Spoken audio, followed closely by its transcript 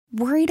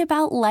Worried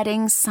about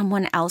letting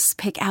someone else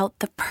pick out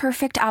the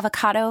perfect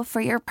avocado for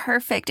your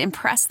perfect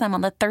impress them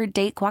on the third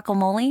date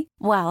guacamole?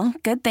 Well,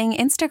 good thing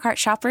Instacart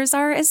shoppers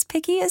are as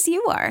picky as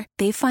you are.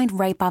 They find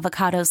ripe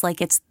avocados like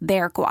it's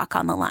their guac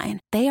on the line.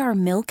 They are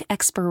milk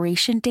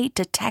expiration date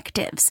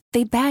detectives.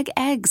 They bag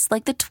eggs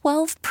like the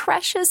 12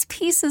 precious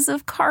pieces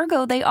of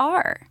cargo they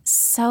are.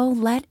 So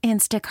let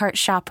Instacart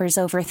shoppers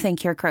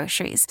overthink your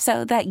groceries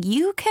so that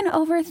you can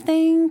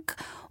overthink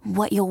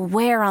what you'll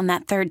wear on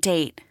that third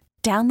date.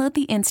 Download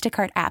the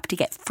Instacart app to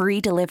get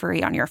free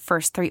delivery on your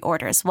first 3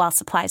 orders while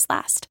supplies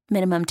last.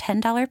 Minimum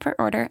 $10 per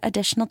order.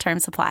 Additional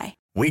terms apply.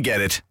 We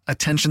get it.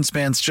 Attention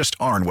spans just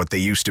aren't what they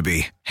used to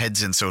be.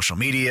 Heads in social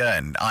media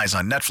and eyes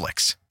on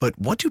Netflix. But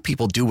what do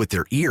people do with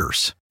their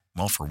ears?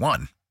 Well, for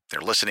one, they're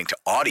listening to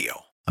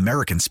audio.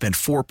 Americans spend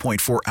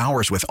 4.4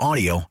 hours with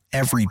audio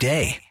every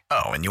day.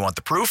 Oh, and you want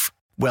the proof?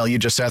 Well, you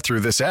just sat through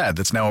this ad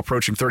that's now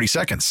approaching 30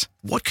 seconds.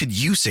 What could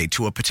you say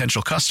to a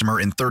potential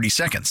customer in 30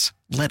 seconds?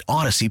 Let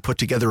Odyssey put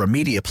together a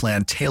media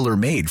plan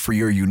tailor-made for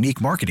your unique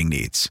marketing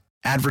needs.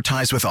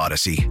 Advertise with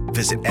Odyssey.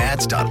 Visit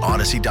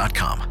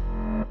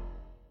ads.odyssey.com.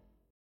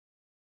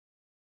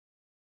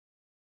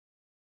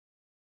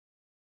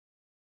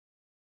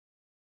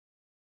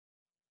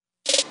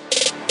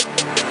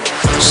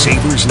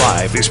 Sabres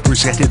Live is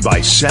presented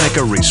by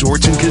Seneca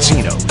Resorts and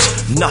Casinos.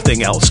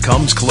 Nothing else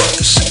comes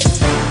close.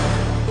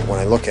 When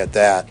I look at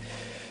that,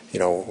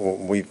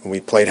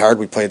 we played hard,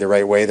 we played the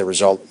right way. The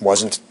result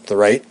wasn't the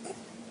right.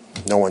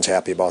 No one's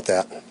happy about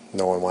that.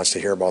 No one wants to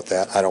hear about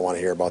that. I don't want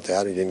to hear about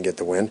that. He didn't get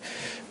the win,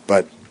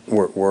 but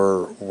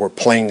we're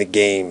playing the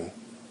game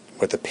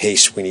with the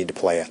pace we need to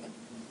play it.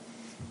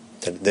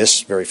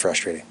 This very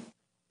frustrating.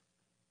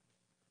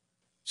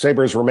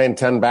 Sabres remain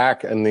 10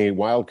 back in the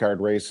wild card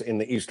race in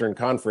the Eastern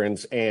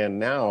Conference, and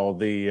now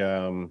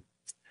the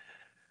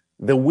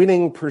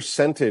winning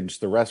percentage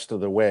the rest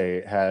of the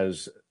way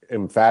has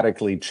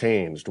emphatically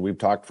changed. We've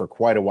talked for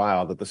quite a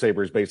while that the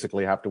Sabres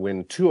basically have to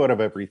win 2 out of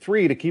every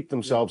 3 to keep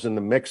themselves in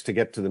the mix to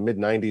get to the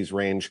mid-90s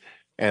range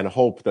and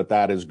hope that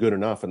that is good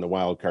enough in the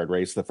wild card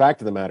race. The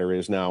fact of the matter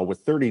is now,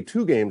 with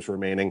 32 games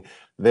remaining,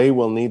 they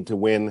will need to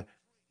win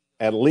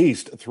at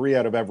least 3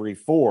 out of every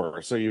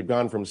 4. So you've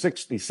gone from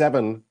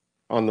 67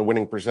 on the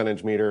winning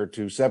percentage meter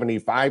to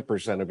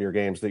 75% of your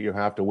games that you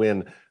have to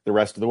win the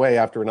rest of the way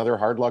after another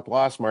hard luck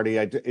loss, Marty.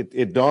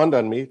 It dawned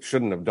on me,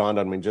 shouldn't have dawned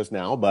on me just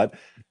now, but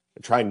I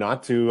try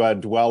not to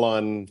dwell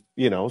on,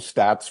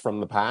 stats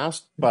from the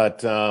past. But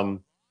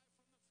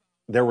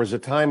there was a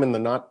time in the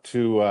not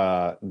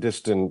too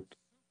distant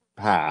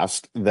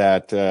past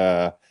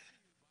that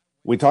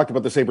we talked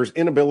about the Sabres'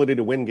 inability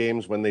to win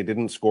games when they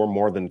didn't score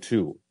more than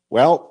 2.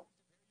 Well,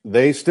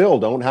 they still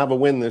don't have a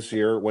win this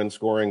year when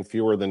scoring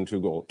fewer than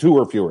 2 goals, 2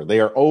 or fewer. They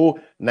are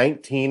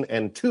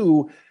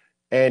 0-19-2,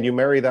 and you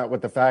marry that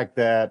with the fact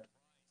that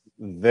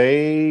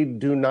they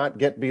do not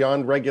get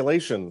beyond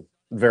regulation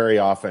very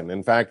often.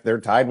 In fact, they're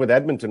tied with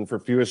Edmonton for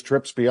fewest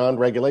trips beyond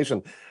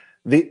regulation.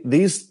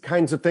 These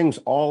kinds of things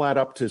all add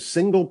up to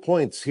single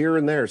points here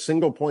and there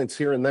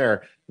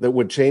that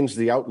would change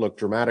the outlook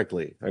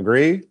dramatically.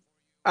 Agree?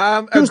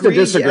 Choose to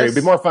disagree. Yes.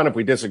 It'd be more fun if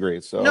we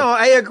disagree. So no,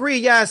 I agree.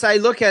 Yes, I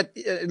look,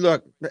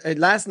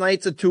 last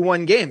night's a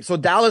 2-1 game. So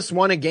Dallas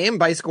won a game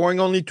by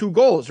scoring only 2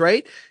 goals,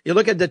 right? You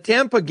look at the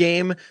Tampa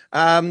game,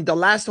 the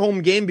last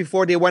home game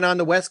before they went on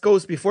the West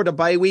Coast, before the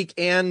bye week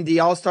and the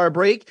All-Star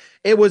break.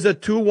 It was a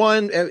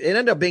 2-1. It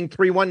ended up being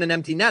 3-1 an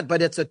empty net,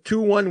 but it's a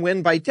 2-1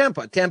 win by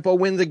Tampa. Tampa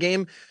wins the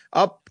game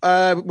up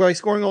by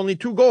scoring only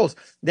 2 goals.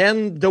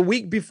 Then the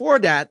week before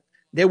that,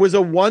 there was a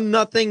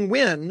 1-0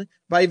 win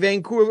by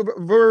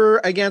Vancouver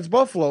against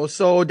Buffalo.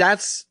 So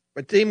that's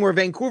a team where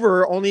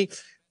Vancouver only.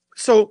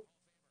 So,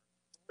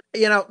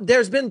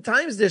 there's been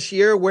times this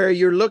year where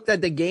you looked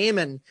at the game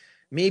and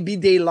maybe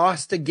they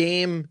lost the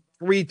game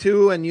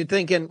 3-2 and you're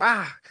thinking,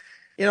 a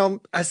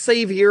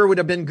save here would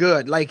have been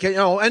good.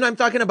 And I'm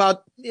talking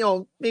about,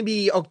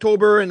 maybe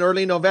October and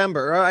early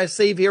November. A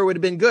save here would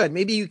have been good.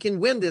 Maybe you can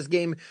win this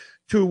game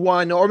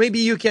 2-1, or maybe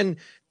you can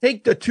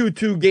take the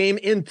 2-2 game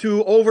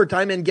into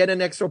overtime and get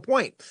an extra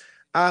point.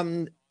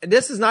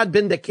 This has not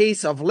been the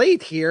case of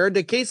late here.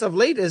 The case of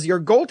late is your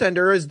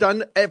goaltender has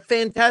done a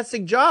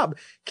fantastic job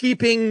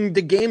keeping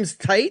the games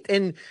tight.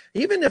 And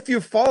even if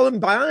you've fallen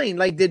behind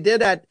like they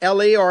did at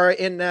LA or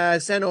in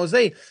San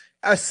Jose,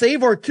 a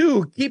save or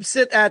 2 keeps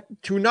it at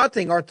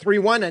 2-0 or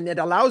 3-1, and it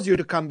allows you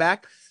to come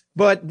back.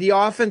 But the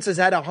offense has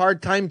had a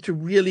hard time to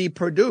really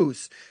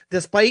produce,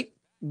 despite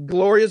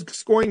glorious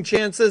scoring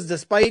chances,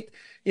 despite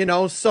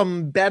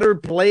some better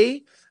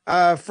play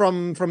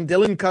from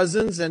Dylan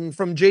Cousins and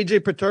from JJ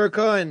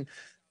Peterka and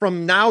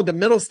from now the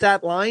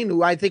Middlestat line,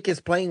 who I think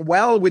is playing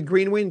well with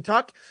Greenway and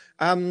Tuck.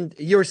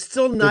 You're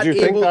still not able to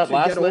get over. Did you think that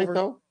last night,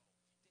 though?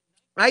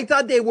 I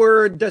thought they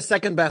were the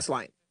second best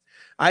line.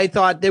 I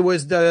thought there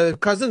was the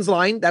Cousins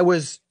line that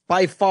was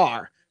by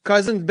far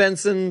Cousins,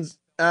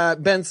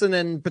 Benson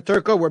and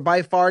Peterka were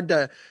by far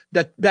the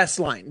best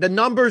line. The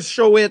numbers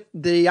show it.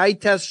 The eye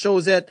test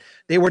shows it.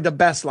 They were the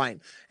best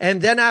line.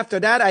 And then after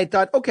that, I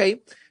thought,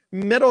 okay,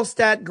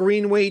 Middlestat,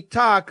 Greenway,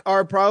 Tuck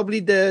are probably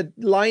the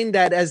line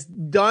that has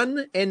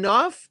done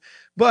enough.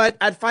 But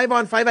at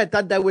 5-on-5, I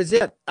thought that was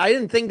it. I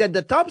didn't think that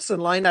the Thompson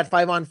line at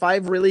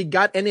 5-on-5 really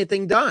got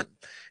anything done.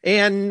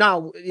 And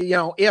now,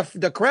 if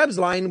the Krebs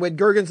line with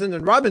Gergensen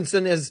and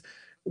Robinson is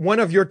one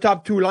of your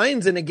top two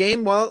lines in a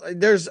game, well,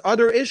 there's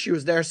other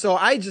issues there. So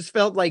I just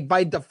felt like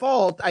by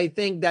default, I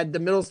think that the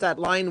Middlestat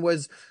line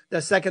was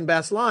the second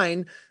best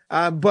line.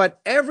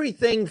 But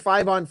everything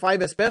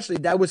 5-on-5, especially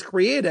that was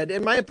created,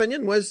 in my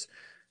opinion, was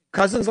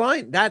Cousins'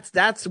 line.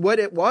 That's what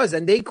it was.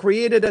 And they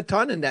created a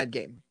ton in that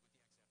game.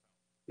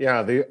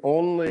 Yeah, the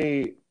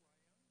only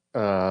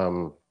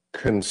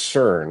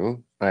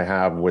concern I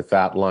have with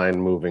that line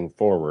moving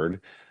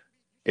forward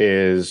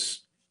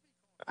is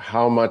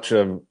how much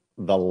of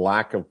the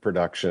lack of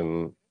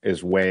production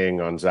is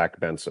weighing on Zach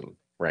Benson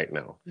right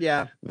now.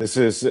 Yeah.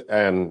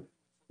 And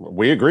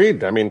we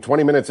agreed. I mean,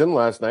 20 minutes in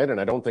last night,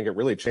 and I don't think it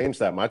really changed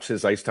that much.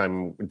 His ice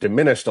time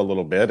diminished a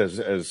little bit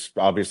as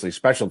obviously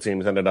special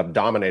teams ended up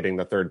dominating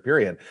the third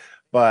period.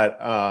 But,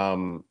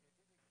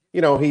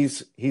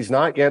 he's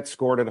not yet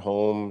scored at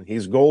home.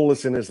 He's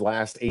goalless in his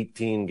last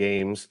 18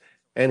 games,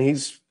 and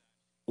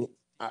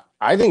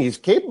I think he's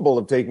capable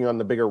of taking on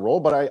the bigger role,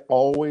 but I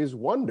always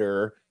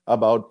wonder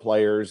about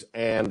players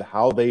and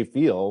how they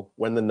feel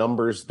when the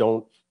numbers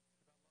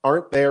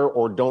aren't there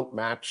or don't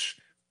match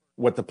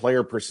what the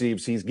player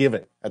perceives he's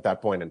giving at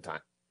that point in time.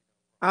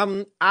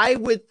 I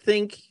would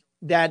think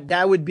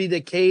that would be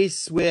the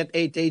case with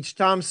H.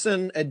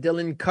 Thompson,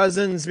 Dylan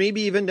Cousins,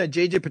 maybe even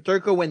JJ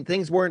Peterka when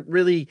things weren't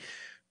really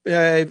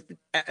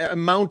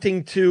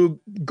amounting to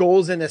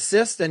goals and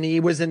assists, and he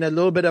was in a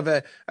little bit of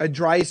a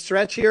dry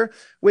stretch here.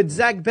 With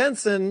Zach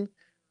Benson,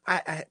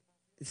 I'm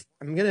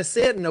going to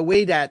say it in a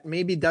way that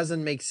maybe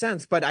doesn't make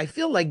sense, but I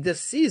feel like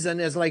this season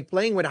is like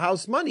playing with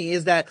house money,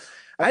 is that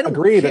I don't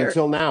Agreed care.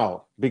 Until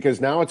now,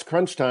 because now it's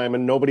crunch time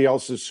and nobody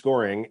else is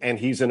scoring and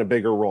he's in a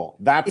bigger role.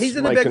 He's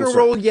in a bigger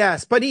role,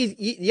 yes. But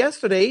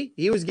yesterday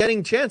he was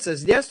getting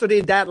chances.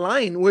 Yesterday that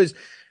line was,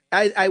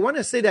 I want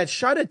to say that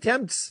shot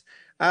attempts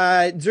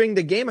during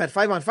the game at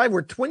 5-on-5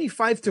 were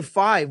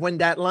 25-5 when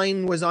that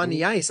line was on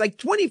the ice. Like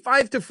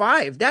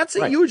 25-5. That's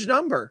a huge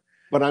number.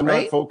 But I'm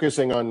not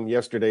focusing on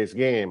yesterday's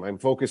game. I'm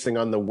focusing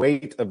on the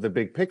weight of the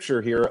big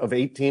picture here of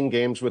 18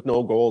 games with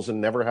no goals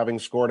and never having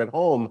scored at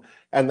home.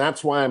 And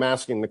that's why I'm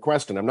asking the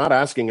question. I'm not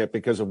asking it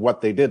because of what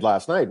they did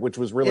last night, which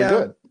was really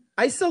good.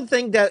 I still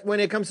think that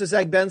when it comes to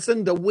Zach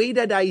Benson, the way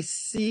that I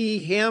see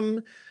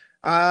him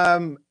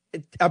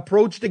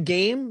approach the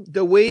game,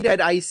 the way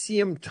that I see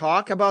him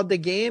talk about the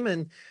game,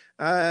 and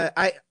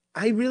I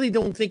really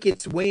don't think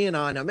it's weighing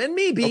on him. And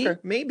maybe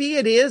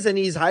it is, and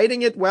he's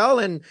hiding it well.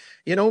 And,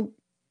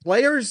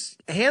 players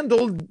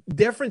handled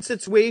different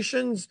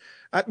situations.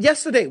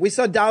 Yesterday, we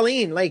saw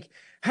Dahlin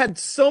had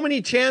so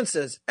many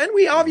chances, and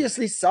we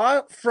obviously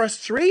saw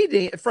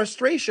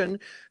frustration,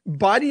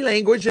 body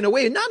language in a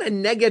way, not a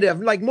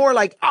negative, more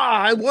like,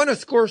 I want to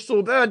score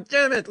so bad,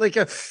 damn it, like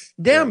a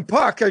damn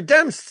puck or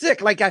damn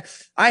stick, like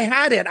I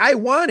had it, I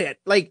want it.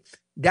 Like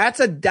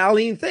that's a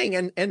Dahlin thing.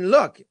 And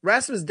look,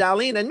 Rasmus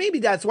Dahlin, and maybe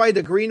that's why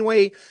the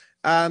Greenway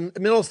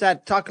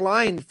Middlestat Tuck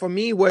line for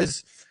me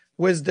was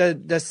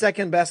the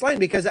second best line,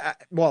 because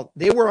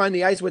they were on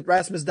the ice with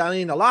Rasmus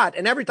Dahlin a lot,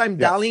 and every time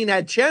Dahlin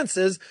had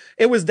chances,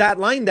 it was that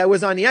line that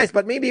was on the ice.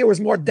 But maybe it was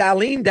more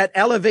Dahlin that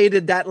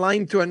elevated that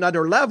line to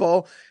another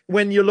level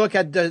when you look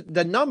at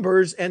the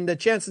numbers and the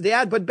chances they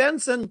had. But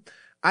Benson,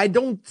 I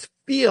don't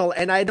feel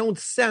and I don't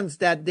sense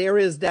that there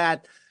is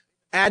that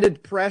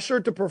added pressure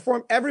to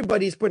perform.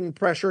 Everybody's putting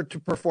pressure to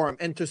perform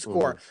and to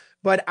score.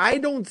 But I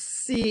don't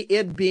see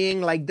it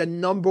being like the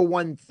number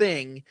one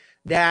thing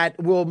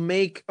that will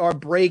make or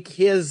break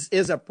his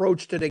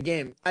approach to the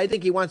game. I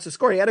think he wants to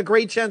score. He had a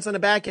great chance on the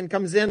back and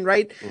comes in,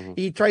 right?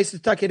 He tries to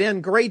tuck it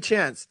in. Great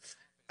chance.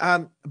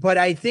 But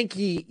I think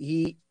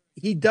he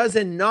does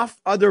enough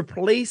other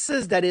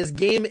places that his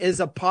game is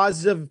a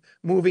positive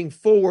moving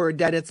forward,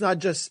 that it's not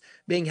just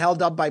being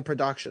held up by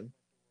production.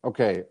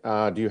 Okay.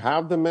 Do you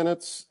have the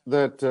minutes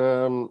that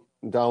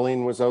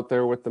Dahlin was out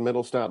there with the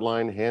Middlestat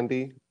line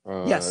handy?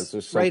 Yes, is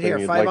this right here,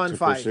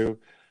 5-on-5.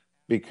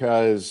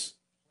 Because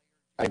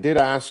I did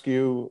ask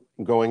you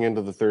going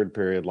into the third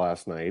period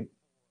last night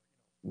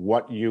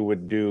what you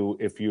would do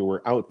if you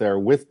were out there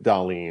with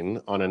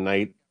Dahlin on a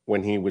night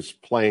when he was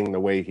playing the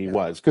way he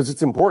was. Because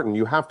it's important.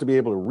 You have to be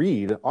able to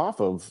read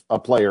off of a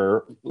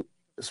player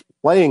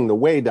playing the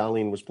way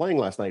Dahlin was playing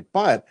last night.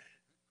 But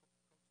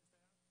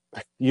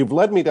you've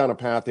led me down a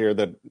path here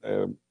that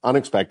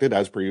unexpected,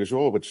 as per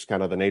usual, which is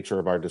kind of the nature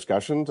of our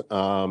discussions.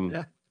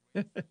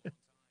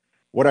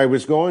 What I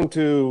was going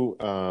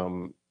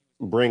to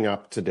bring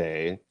up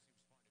today,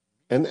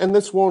 and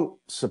this won't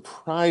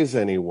surprise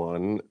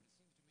anyone,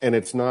 and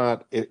it's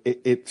not,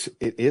 it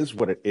is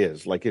what it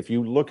is. Like if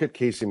you look at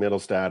Casey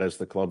Middlestat as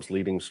the club's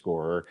leading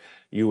scorer,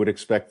 you would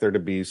expect there to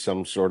be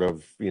some sort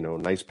of,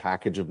 nice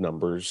package of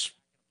numbers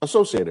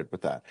associated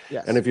with that.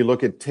 Yes. And if you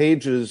look at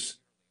Tage's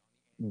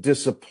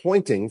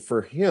disappointing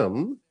for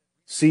him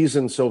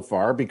season so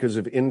far because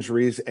of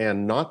injuries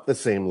and not the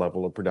same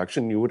level of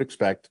production, you would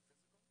expect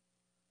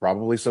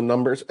probably some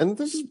numbers, and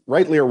this is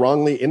rightly or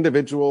wrongly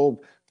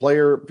individual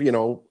player,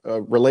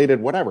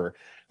 related, whatever.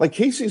 Like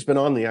Casey's been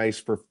on the ice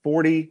for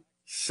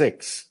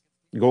 46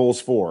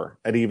 goals for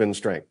at even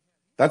strength.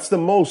 That's the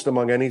most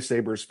among any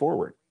Sabres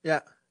forward.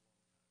 Yeah.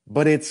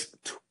 But it's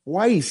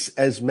twice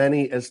as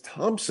many as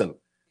Thompson.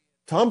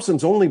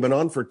 Thompson's only been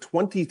on for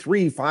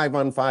 23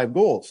 5-on-5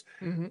 goals.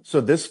 Mm-hmm.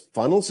 So this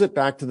funnels it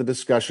back to the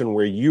discussion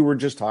where you were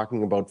just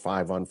talking about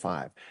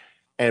 5-on-5.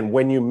 And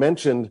when you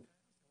mentioned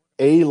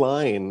a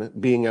line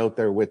being out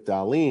there with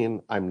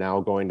Dahlin, I'm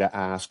now going to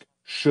ask,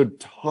 should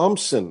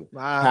Thompson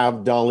have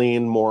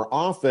Dahlin more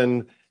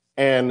often?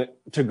 And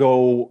to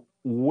go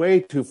way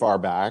too far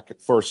back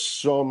for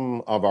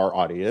some of our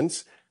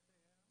audience,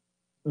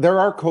 there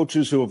are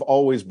coaches who have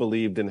always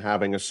believed in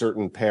having a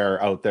certain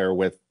pair out there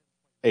with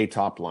a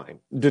top line.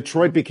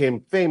 Detroit became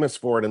famous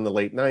for it in the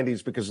late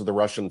 90s because of the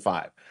Russian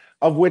Five,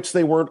 of which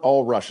they weren't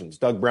all Russians.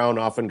 Doug Brown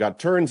often got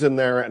turns in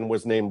there and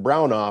was named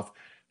Brownoff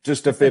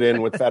just to fit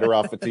in with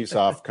Fedorov,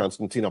 Fetisov,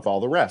 Konstantinov,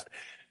 all the rest.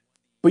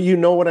 But you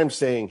know what I'm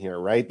saying here,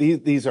 right?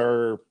 These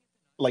are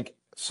like,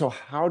 so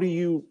how do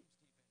you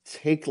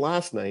take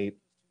last night,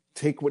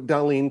 take what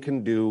Dahlin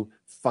can do,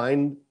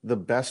 find the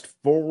best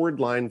forward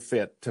line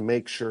fit to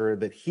make sure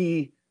that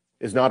he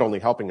is not only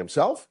helping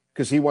himself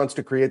because he wants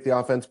to create the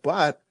offense,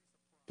 but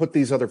put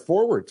these other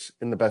forwards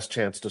in the best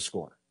chance to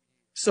score.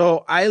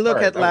 So I look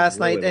at last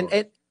night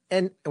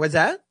and what's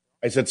that?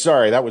 I said,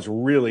 sorry, that was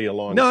really a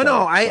long. No,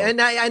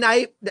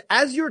 I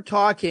as you're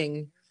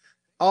talking,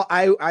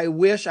 I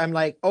wish, I'm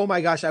like, oh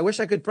my gosh, I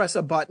wish I could press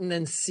a button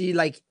and see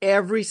like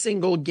every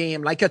single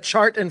game, like a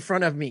chart in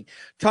front of me.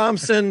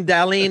 Thompson,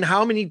 Dahlin,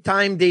 how much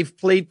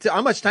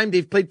time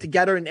they've played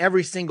together in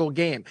every single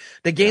game.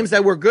 The games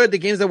that were good, the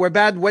games that were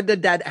bad.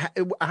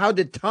 How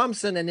did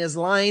Thompson and his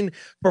line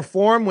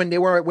perform when they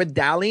were with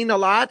Dahlin a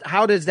lot?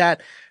 How does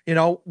that,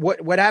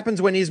 what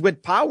happens when he's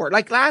with Power?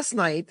 Like last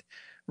night,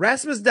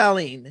 Rasmus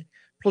Dahlin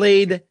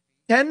played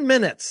 10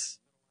 minutes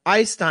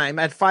ice time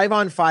at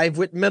 5-on-5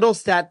 with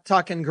Middlestat,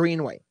 Tuck, and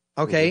Greenway.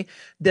 Okay. Mm-hmm.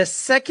 The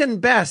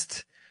second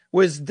best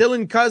was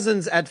Dylan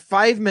Cousins at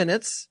 5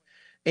 minutes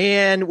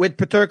and with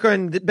Peterka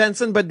and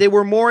Benson, but they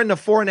were more in the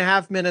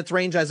 4.5 minutes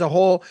range as a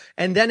whole.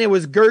 And then it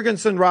was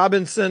Gergensen,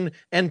 Robinson,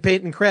 and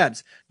Peyton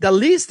Krebs. The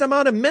least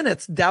amount of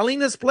minutes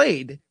Dahlin has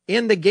played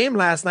in the game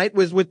last night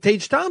was with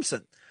Tage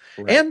Thompson.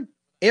 Right. And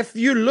if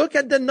you look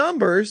at the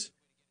numbers,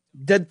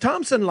 the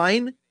Thompson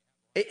line,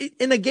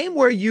 in a game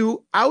where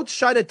you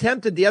outshot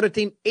attempted the other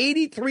team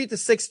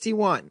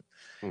 83-61,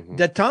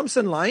 the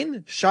Thompson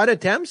line shot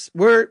attempts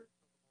were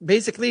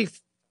basically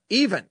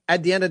even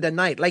at the end of the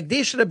night. Like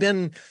they should have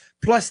been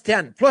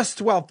 +10,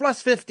 +12,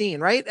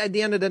 +15, right? At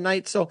the end of the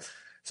night. So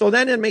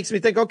then it makes me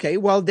think, okay,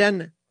 well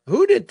then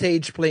who did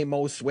Tage play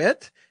most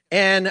with?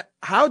 And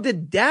how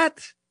did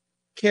that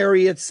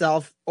carry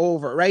itself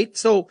over, right?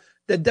 So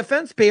the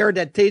defense pair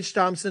that Tage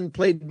Thompson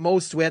played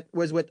most with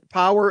was with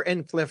Power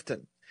and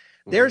Clifton.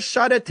 Their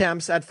shot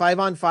attempts at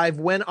 5-on-5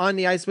 when on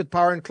the ice with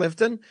Power and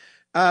Clifton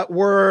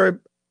were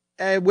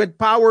with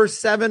Power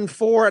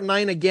 7-4,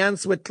 9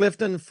 against, with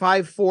Clifton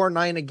 5-4,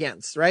 9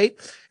 against, right?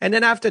 And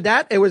then after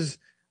that, it was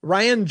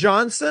Ryan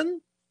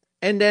Johnson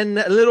and then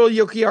a little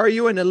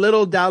Jokiharju and a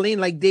little Dahlin.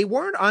 Like they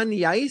weren't on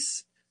the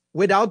ice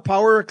without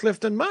Power or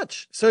Clifton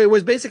much. So it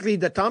was basically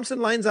the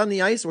Thompson lines on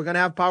the ice. We're going to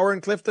have Power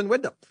and Clifton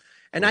with them.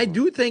 And I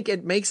do think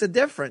it makes a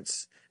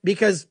difference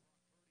because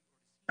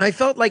I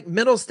felt like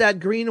Middlestat,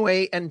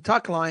 Greenway, and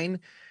Tuck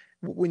line,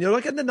 when you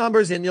look at the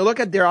numbers and you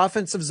look at their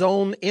offensive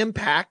zone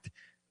impact,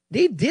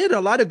 they did a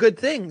lot of good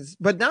things.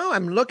 But now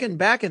I'm looking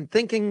back and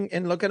thinking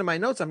and looking at my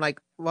notes, I'm like,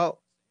 well,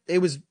 it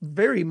was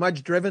very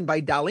much driven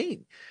by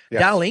Dahlin.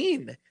 Yes.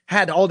 Dahlin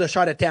had all the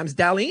shot attempts.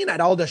 Dahlin had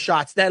all the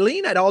shots.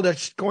 Dahlin had all the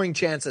scoring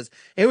chances.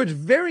 It was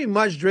very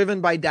much driven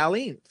by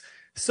Dahlin.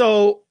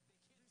 So,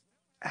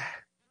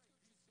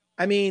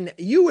 I mean,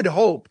 you would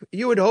hope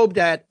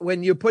that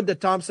when you put the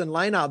Thompson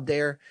line out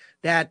there,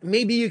 that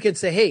maybe you could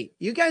say, hey,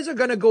 you guys are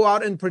going to go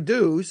out and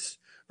produce,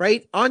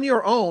 right, on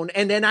your own.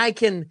 And then I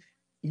can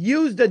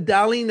use the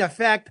Dahlin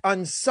effect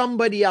on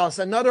somebody else,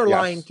 another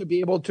line to be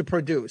able to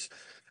produce.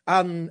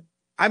 I'm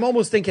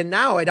almost thinking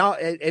now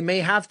it may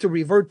have to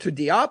revert to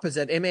the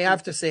opposite. It may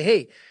have to say,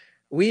 hey,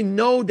 we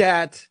know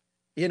that,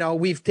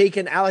 we've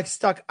taken Alex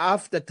Tuck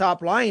off the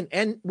top line,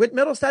 and with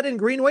Middlestat and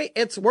Greenway,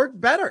 it's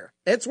worked better.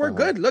 It's worked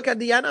good. Look at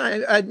the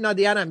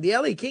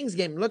LA Kings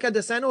game. Look at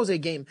the San Jose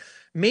game.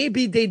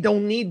 Maybe they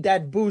don't need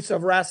that boost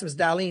of Rasmus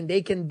Dahlin.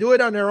 They can do it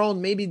on their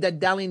own. Maybe that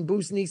Dahlin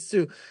boost needs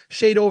to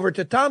shade over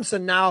to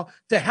Thompson now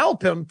to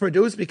help him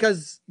produce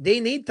because they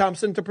need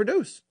Thompson to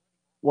produce.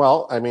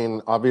 Well, I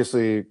mean,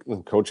 obviously,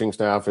 the coaching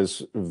staff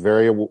is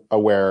very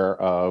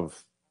aware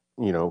of,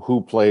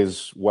 who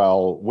plays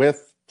well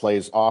with,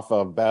 plays off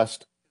of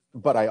best.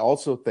 But I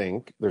also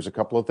think there's a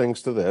couple of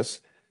things to this.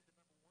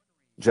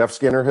 Jeff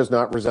Skinner has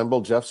not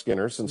resembled Jeff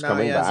Skinner since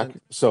coming back.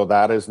 So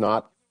that is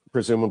not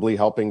presumably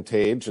helping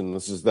Tage. And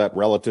this is that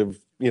relative,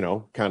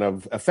 kind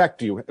of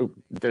effect you're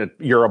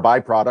a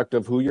byproduct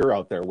of who you're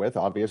out there with,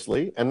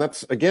 obviously. And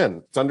that's,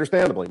 again, it's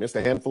understandable. He missed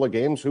a handful of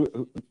games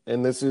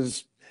and this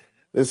is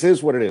This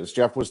is what it is.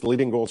 Jeff was the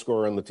leading goal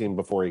scorer on the team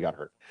before he got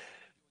hurt.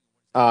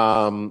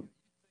 And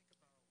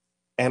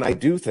I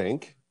do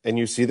think, and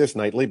you see this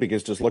nightly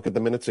because just look at the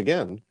minutes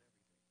again,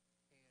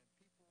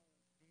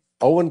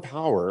 Owen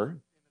Power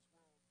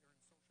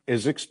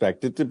is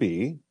expected to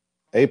be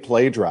a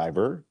play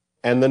driver,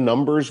 and the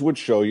numbers would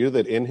show you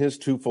that in his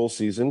 2 full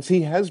seasons,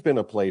 he has been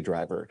a play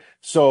driver.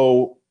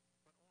 So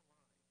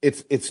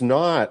it's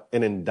not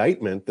an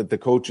indictment that the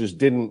coaches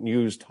didn't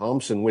use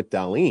Thompson with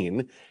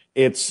Dahlin.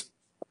 It's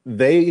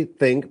they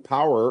think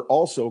Power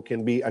also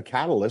can be a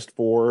catalyst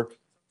for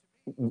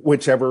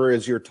whichever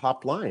is your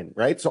top line,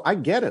 right? So I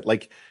get it.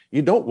 Like,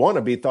 you don't want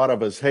to be thought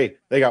of as, hey,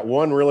 they got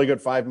one really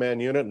good 5-man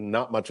unit and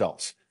not much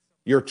else.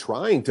 You're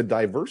trying to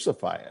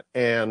diversify it.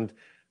 And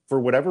for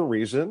whatever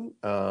reason,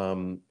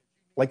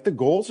 like, the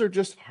goals are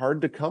just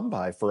hard to come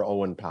by for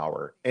Owen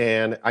Power.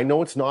 And I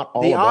know it's not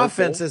all the about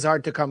offense goal. is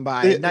hard to come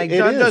by. It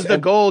Does is. the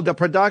goal, the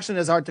production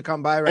is hard to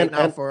come by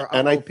now for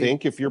and I OP.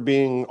 think if you're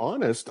being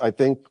honest, I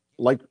think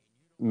like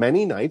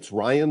many nights,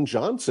 Ryan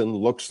Johnson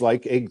looks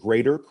like a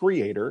greater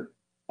creator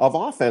of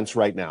offense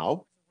right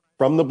now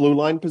from the blue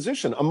line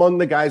position among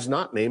the guys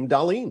not named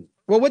Dahlin.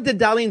 Well, what did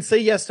Dahlin say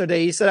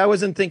yesterday? He said, I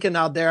wasn't thinking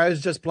out there. I was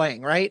just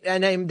playing, right?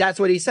 And that's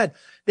what he said.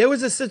 There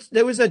was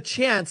a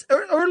chance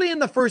early in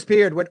the first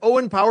period when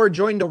Owen Power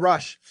joined the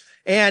rush,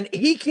 and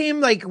he came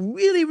like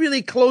really,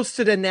 really close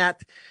to the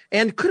net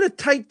and could have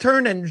tight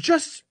turned and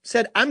just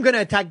said, I'm going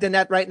to attack the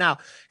net right now.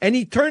 And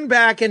he turned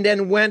back and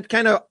then went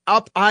kind of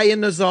up high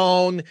in the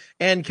zone,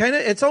 and kind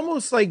of, it's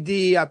almost like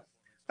the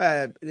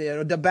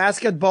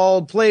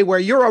basketball play where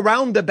you're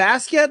around the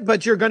basket,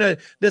 but you're going to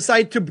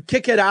decide to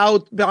kick it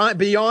out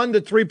beyond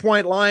the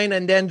 3-point line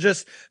and then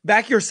just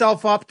back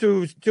yourself up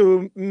to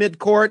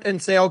midcourt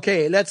and say,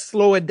 okay, let's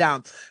slow it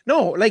down.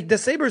 No, like the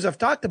Sabres have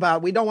talked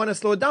about, we don't want to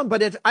slow it down,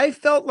 but I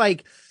felt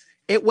like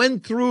it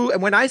went through.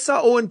 And when I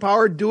saw Owen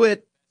Power do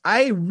it,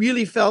 I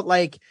really felt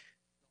like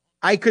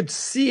I could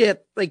see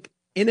it like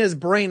in his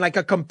brain, like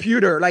a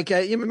computer, like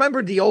you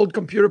remember the old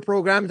computer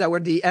programs that were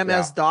the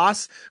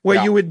MS-DOS,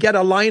 where you would get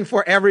a line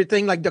for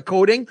everything, like the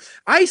coding.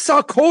 I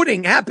saw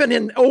coding happen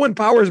in Owen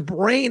Power's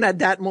brain at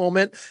that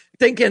moment,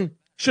 thinking,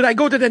 should I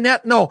go to the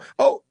net? No.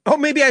 Oh,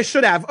 maybe I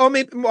should have.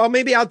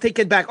 Maybe I'll take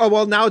it back. Oh,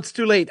 well, now it's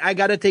too late. I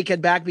got to take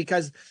it back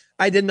because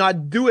I did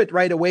not do it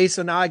right away.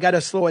 So now I got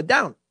to slow it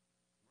down.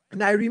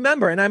 And I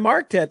remember, and I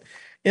marked it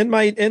in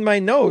my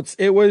notes.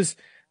 It was,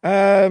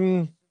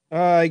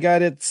 I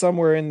got it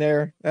somewhere in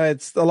there.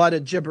 It's a lot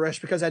of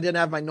gibberish because I didn't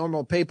have my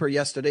normal paper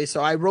yesterday.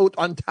 So I wrote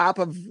on top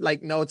of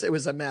like notes. It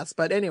was a mess.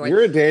 But anyway.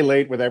 You're a day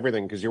late with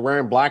everything because you're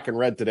wearing black and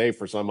red today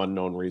for some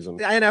unknown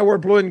reason. And I wore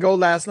blue and gold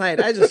last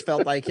night. I just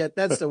felt like it.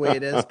 That's the way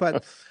it is.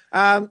 But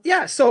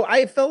so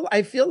I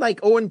feel like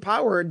Owen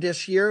Power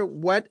this year,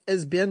 what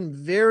has been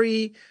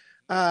very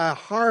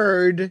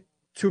hard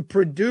to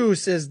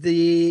produce is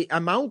the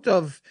amount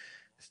of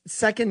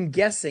second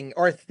guessing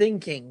or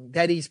thinking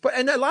that he's put,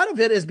 and a lot of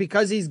it is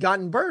because he's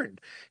gotten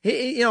burned.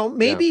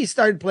 He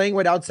started playing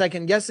without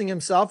second guessing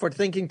himself or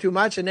thinking too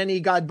much, and then he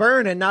got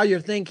burned. And now you're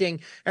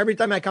thinking, every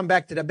time I come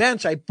back to the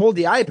bench, I pull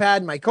the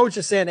iPad, my coach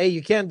is saying, hey,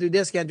 you can't do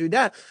this, can't do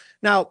that.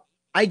 Now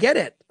I get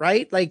it,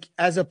 right? Like,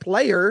 as a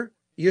player,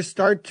 you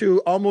start to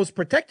almost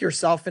protect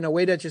yourself in a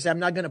way that you say, I'm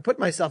not going to put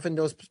myself in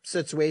those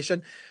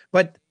situations.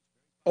 But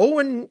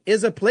Owen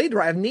is a play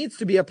driver, needs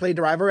to be a play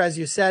driver, as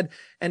you said,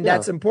 and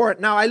that's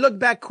important. Now, I look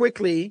back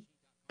quickly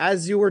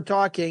as you were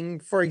talking,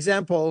 for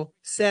example,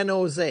 San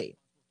Jose.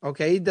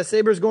 Okay, the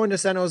Sabres going to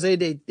San Jose,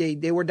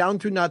 they were down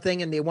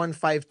 2-0 and they won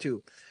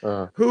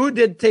 5-2. Who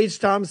did Tage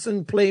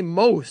Thompson play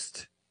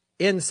most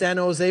in San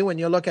Jose when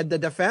you look at the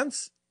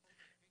defense?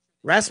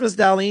 Rasmus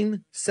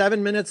Dahlin,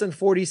 7 minutes and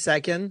 40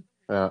 seconds.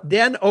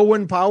 Then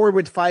Owen Power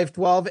with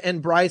 5:12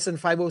 and Bryson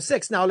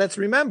 5:06. Now let's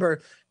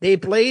remember, they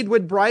played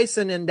with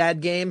Bryson in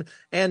that game,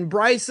 and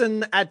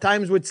Bryson at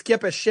times would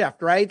skip a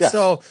shift, right? Yes.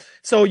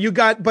 So you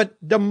got, but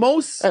the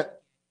most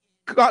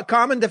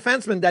common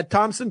defenseman that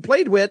Thompson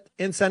played with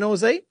in San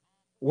Jose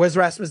was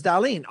Rasmus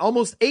Dahlin.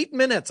 Almost 8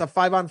 minutes of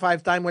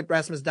 5-on-5 time with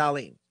Rasmus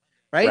Dahlin,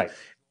 right?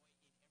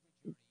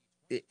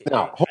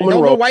 Now, I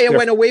don't know why it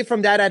went away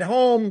from that at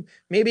home.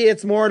 Maybe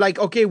it's more like,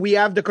 okay, we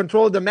have the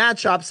control of the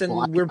matchups,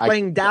 and we're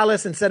playing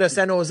Dallas instead of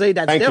San Jose.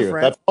 That's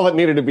different. That's all that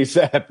needed to be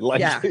said.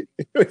 Like,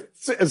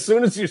 as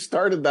soon as you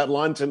started that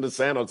launch into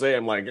San Jose,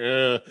 I'm like,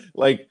 I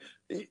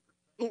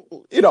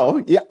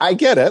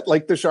get it.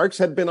 Like, the Sharks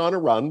had been on a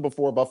run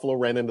before Buffalo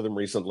ran into them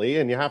recently,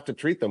 and you have to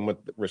treat them with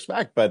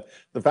respect. But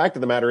the fact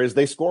of the matter is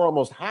they score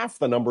almost half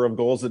the number of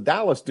goals that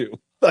Dallas do.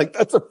 Like,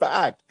 that's a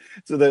fact.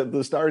 So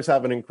the Stars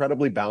have an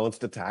incredibly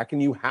balanced attack,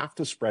 and you have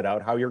to spread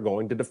out how you're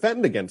going to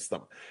defend against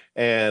them.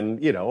 And,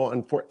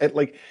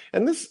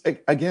 and this,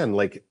 again,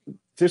 like,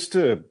 just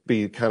to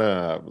be kind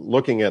of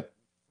looking at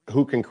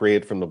who can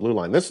create from the blue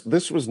line,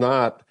 this was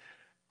not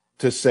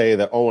to say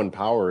that Owen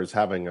Power is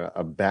having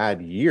a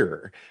bad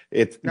year.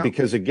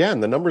 Because, again,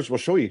 the numbers will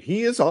show you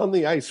he is on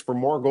the ice for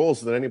more goals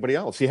than anybody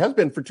else. He has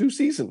been for 2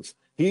 seasons.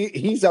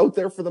 He's out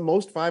there for the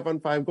most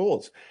 5-on-5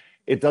 goals.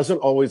 It doesn't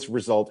always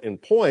result in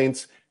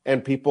points,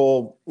 and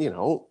people,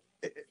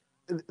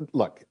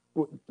 look,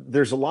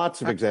 there's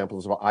lots of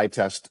examples of eye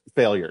test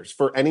failures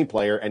for any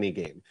player, any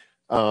game.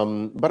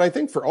 But I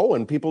think for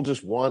Owen, people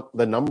just want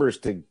the numbers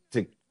to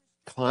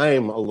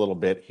climb a little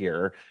bit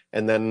here.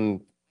 And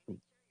then,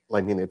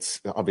 I mean,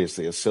 it's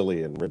obviously a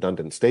silly and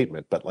redundant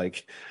statement, but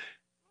like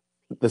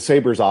the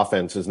Sabres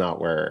offense is not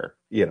where,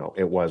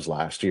 it was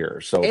last year.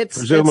 So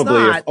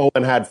presumably if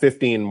Owen had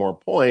 15 more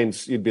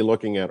points, you'd be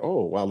looking at,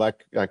 oh, well,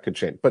 that could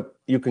change. But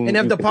and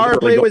if the power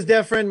play was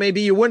different, maybe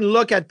you wouldn't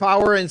look at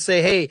power and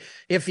say, hey,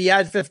 if he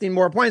had 15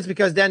 more points,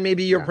 because then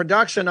maybe your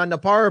production on the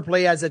power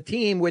play as a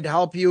team would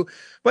help you.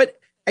 But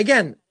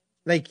again,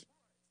 what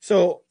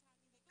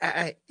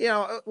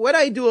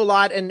I do a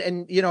lot,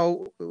 and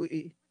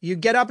you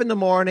get up in the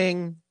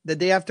morning, the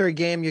day after a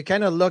game, you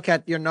kind of look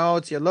at your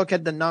notes, you look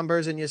at the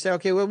numbers, and you say,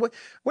 okay, well,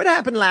 what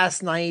happened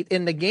last night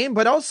in the game?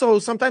 But also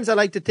sometimes I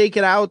like to take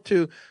it out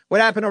to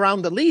what happened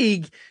around the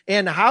league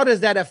and how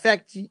does that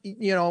affect,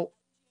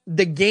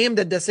 the game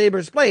that the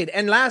Sabres played.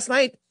 And last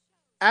night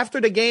after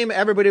the game,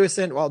 everybody was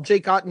saying, well,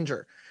 Jake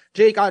Ottinger.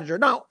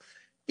 Now,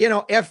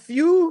 if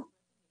you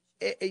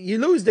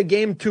lose the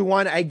game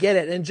 2-1, I get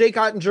it. And Jake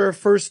Ottinger,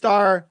 first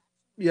star,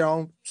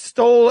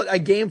 stole a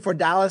game for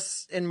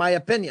Dallas, in my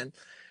opinion.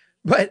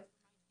 But,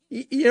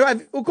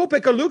 I've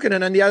Ukko-Pekka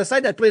Luukkonen on the other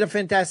side that played a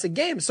fantastic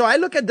game. So I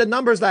look at the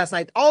numbers last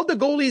night, all the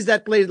goalies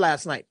that played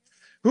last night.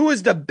 Who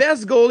is the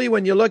best goalie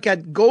when you look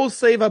at goal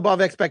save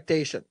above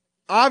expectation?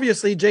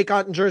 Obviously, Jake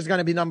Ottinger is going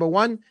to be number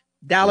one.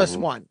 Dallas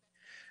won.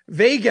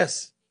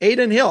 Vegas,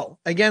 Adin Hill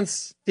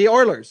against the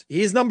Oilers.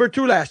 He's number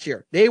 2 last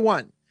year. They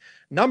won.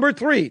 Number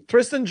 3,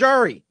 Tristan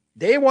Jarry.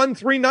 They won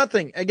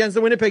 3-0 against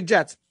the Winnipeg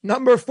Jets.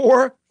 Number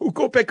 4,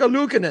 Ukko-Pekka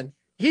Luukkonen.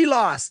 He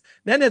lost.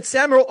 Then it's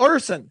Samuel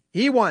Ersson.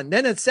 He won.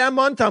 Then it's Sam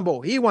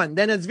Montembeault. He won.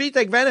 Then it's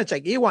Vitek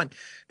Vanacek. He won.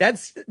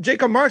 That's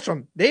Jacob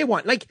Markstrom. They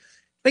won. Like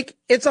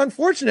it's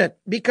unfortunate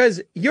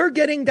because you're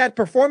getting that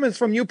performance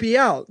from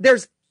UPL.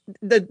 There's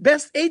the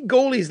best 8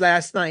 goalies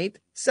last night.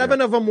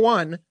 7 of them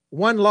won,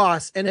 1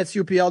 loss, and it's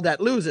UPL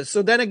that loses.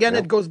 So then again,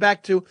 it goes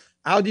back to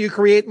how do you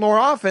create more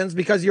offense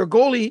because your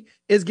goalie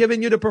is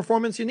giving you the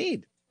performance you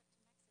need.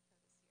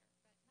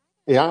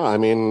 Yeah, I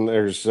mean,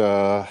 there's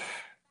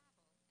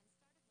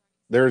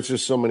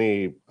just so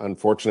many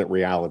unfortunate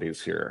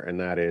realities here, and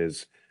that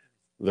is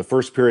the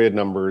first period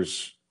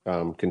numbers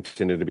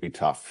continue to be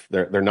tough.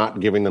 They're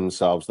not giving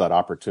themselves that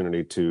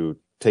opportunity to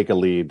take a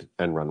lead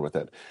and run with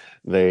it.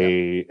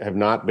 They have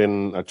not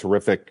been a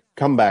terrific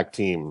comeback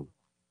team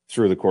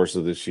through the course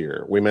of this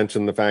year. We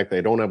mentioned the fact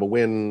they don't have a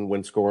win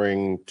when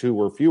scoring 2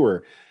 or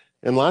fewer,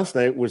 and last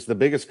night was the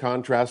biggest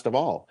contrast of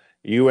all.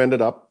 You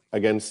ended up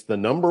against the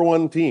number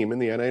 1 team in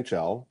the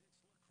NHL,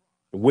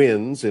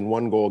 wins in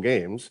 1-goal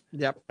games,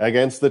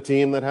 against the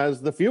team that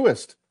has the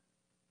fewest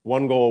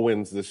 1-goal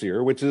wins this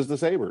year, which is the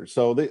Sabres.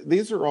 So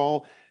these are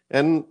all,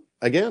 and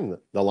again,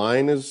 the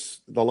line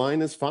is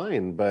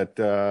fine, but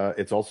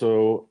it's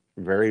also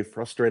very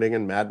frustrating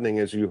and maddening,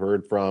 as you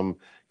heard from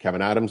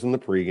Kevin Adams in the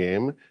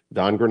pregame,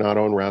 Don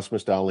Granato and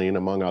Rasmus Dahlin,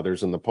 among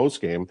others, in the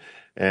postgame,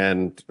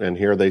 and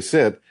here they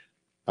sit.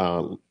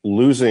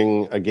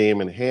 Losing a game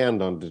in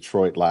hand on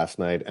Detroit last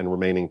night and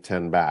remaining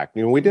 10 back.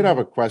 We did have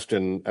a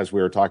question as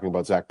we were talking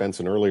about Zach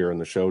Benson earlier in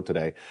the show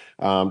today.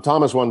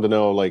 Thomas wanted to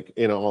know,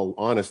 in all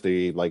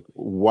honesty,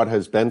 what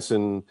has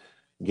Benson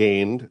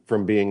gained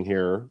from being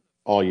here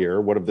all year?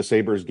 What have the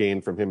Sabres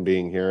gained from him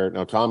being here?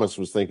 Now, Thomas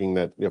was thinking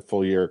that a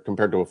full year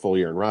compared to a full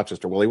year in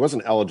Rochester. Well, he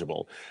wasn't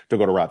eligible to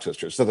go to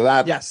Rochester. So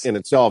that in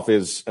itself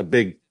is a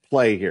big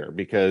play here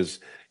because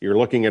you're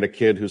looking at a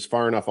kid who's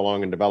far enough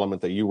along in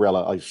development that you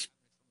realize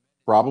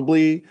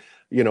probably,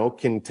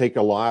 can take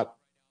a lot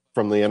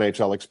from the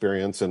NHL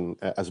experience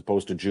and as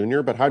opposed to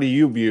junior. But how do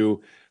you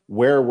view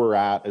where we're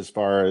at as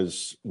far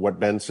as what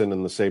Benson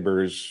and the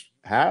Sabres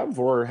have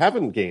or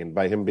haven't gained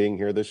by him being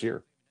here this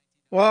year?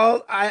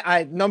 Well,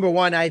 I number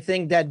one, I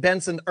think that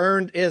Benson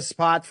earned his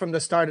spot from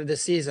the start of the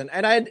season.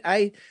 And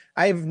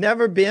I've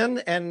never been,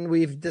 and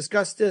we've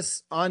discussed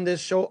this on this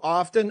show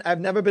often,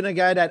 I've never been a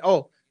guy that,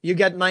 you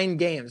get 9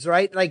 games,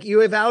 right? Like you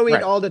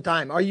evaluate all the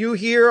time. Are you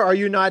here? Are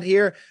you not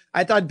here?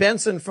 I thought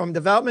Benson from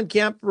development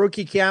camp,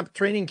 rookie camp,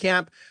 training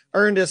camp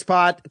earned a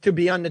spot to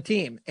be on the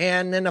team.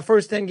 And in the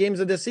first 10 games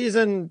of the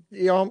season,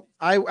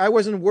 I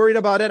wasn't worried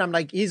about it. I'm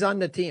like, he's on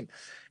the team.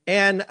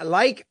 And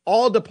like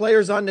all the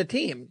players on the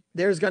team,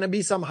 there's going to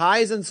be some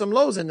highs and some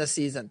lows in the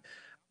season.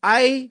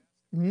 I,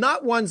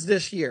 not once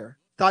this year,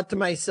 thought to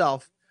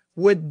myself,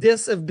 would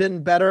this have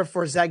been better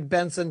for Zach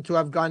Benson to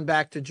have gone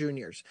back to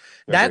juniors?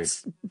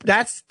 That's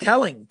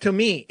telling to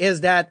me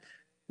is that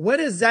what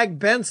is Zach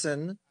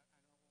Benson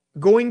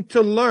going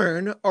to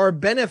learn or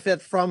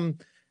benefit from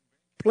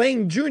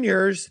playing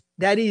juniors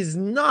that he's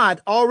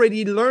not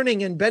already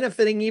learning and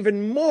benefiting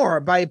even more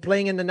by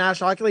playing in the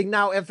National Hockey League?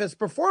 Now, if his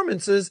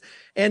performances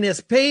and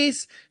his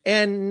pace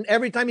and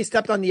every time he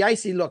stepped on the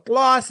ice, he looked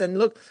lost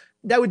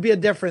that would be a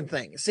different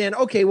thing. Saying,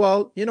 okay,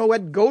 well, you know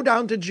what? Go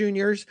down to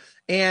juniors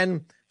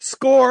and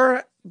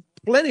score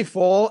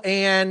plentiful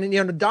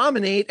and,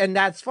 dominate, and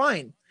that's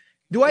fine.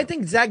 Do I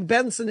think Zach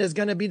Benson is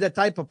going to be the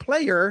type of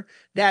player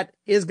that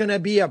is going to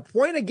be a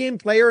point-a-game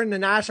player in the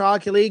National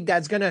Hockey League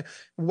that's going to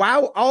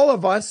wow all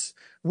of us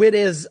with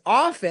his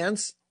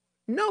offense?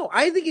 No,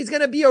 I think he's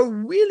going to be a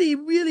really,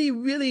 really,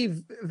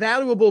 really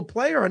valuable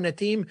player on the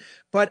team,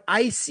 but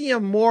I see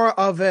him more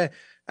of a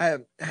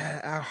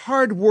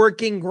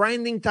hard-working,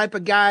 grinding type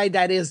of guy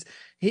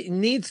he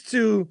needs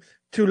to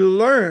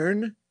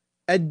learn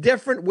a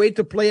different way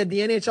to play at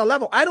the NHL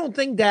level. I don't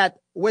think that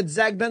what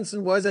Zach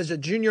Benson was as a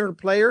junior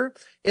player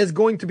is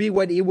going to be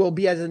what he will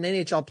be as an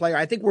NHL player.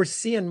 I think we're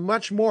seeing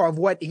much more of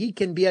what he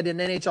can be as an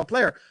NHL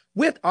player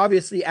with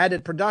obviously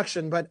added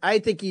production, but I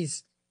think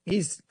he's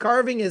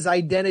carving his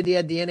identity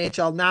at the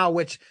NHL now,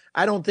 which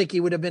I don't think he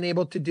would have been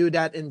able to do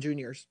that in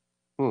juniors.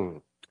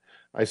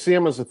 I see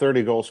him as a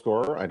 30-goal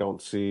scorer. I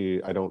don't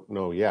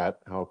know yet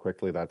how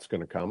quickly that's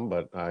going to come,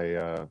 but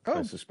I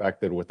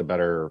suspect that with the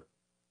better,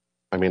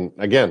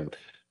 again,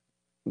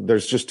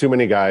 there's just too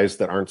many guys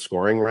that aren't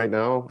scoring right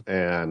now,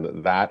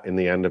 and that in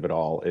the end of it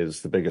all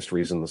is the biggest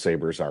reason the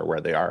Sabres are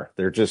where they are.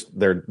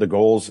 The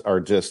goals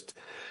are just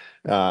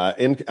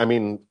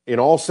in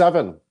all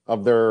 7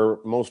 of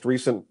their most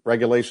recent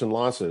regulation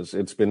losses,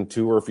 it's been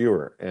 2 or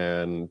fewer,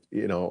 and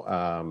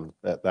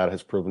that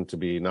has proven to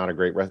be not a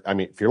great.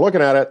 If you're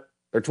looking at it,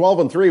 they're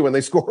 12-3 when they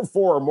score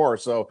 4 or more.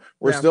 So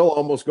we're still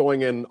almost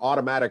going in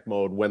automatic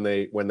mode when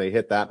they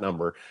hit that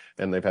number.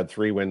 And they've had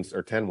 3 wins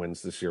or 10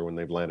 wins this year when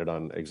they've landed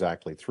on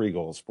exactly 3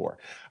 goals for.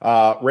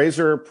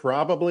 Razor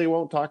probably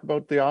won't talk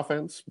about the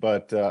offense,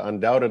 but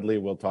undoubtedly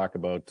we'll talk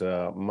about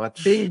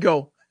much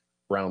bingo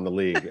around the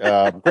league.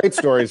 Great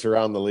stories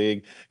around the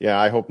league.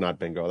 Yeah, I hope not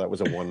bingo. That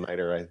was a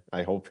one-nighter.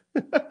 I hope.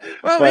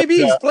 Well, maybe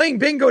he's playing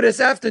bingo this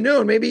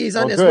afternoon. Maybe he's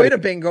on his way to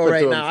bingo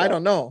right now. I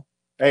don't know.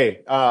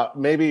 Hey,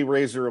 maybe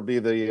Razor will be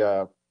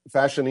the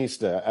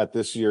fashionista at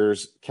this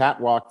year's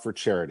Catwalk for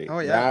Charity. Oh,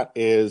 yeah. That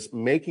is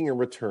making a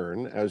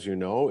return. As you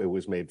know, it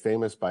was made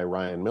famous by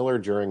Ryan Miller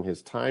during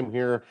his time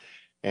here.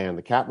 And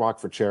the Catwalk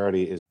for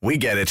Charity is... We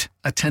get it.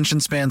 Attention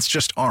spans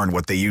just aren't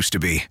what they used to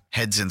be.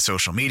 Heads in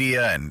social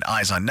media and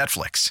eyes on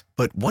Netflix.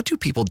 But what do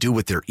people do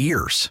with their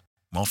ears?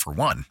 Well, for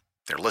one,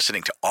 they're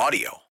listening to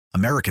audio.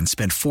 Americans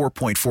spend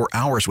 4.4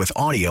 hours with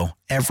audio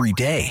every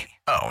day.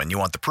 Oh, and you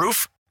want the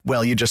proof?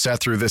 Well, you just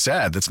sat through this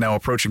ad that's now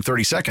approaching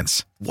 30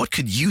 seconds. What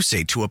could you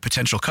say to a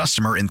potential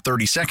customer in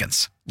 30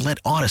 seconds? Let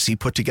Odyssey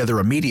put together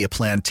a media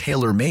plan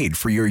tailor-made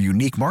for your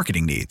unique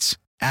marketing needs.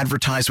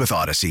 Advertise with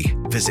Odyssey.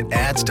 Visit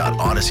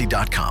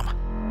ads.odyssey.com.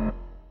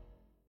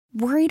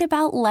 Worried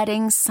about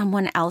letting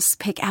someone else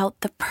pick out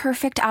the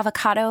perfect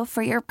avocado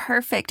for your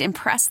perfect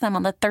impress them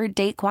on the third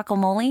date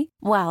guacamole?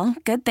 Well,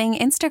 good thing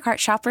Instacart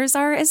shoppers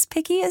are as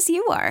picky as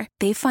you are.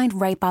 They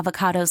find ripe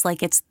avocados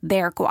like it's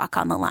their guac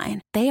on the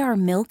line. They are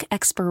milk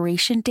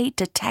expiration date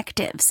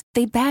detectives.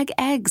 They bag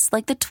eggs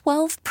like the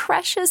 12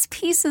 precious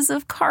pieces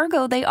of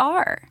cargo they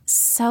are.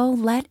 So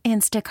let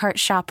Instacart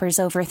shoppers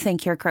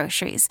overthink your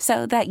groceries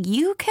so that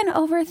you can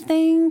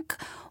overthink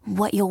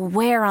what you'll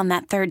wear on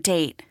that third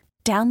date.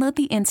 Download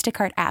the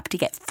Instacart app to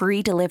get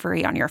free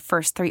delivery on your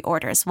first 3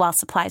 orders while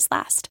supplies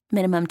last.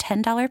 Minimum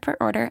 $10 per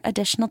order.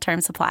 Additional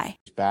terms apply.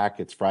 Back.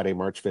 It's Friday,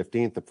 March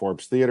 15th at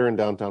Forbes Theater in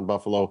downtown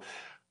Buffalo.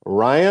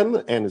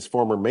 Ryan and his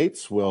former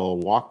mates will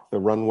walk the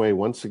runway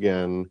once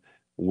again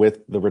with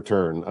the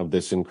return of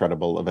this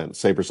incredible event.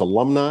 Sabres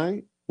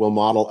alumni will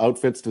model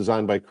outfits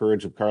designed by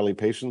Courage of Carly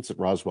patients at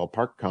Roswell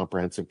Park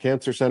Comprehensive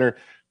Cancer Center,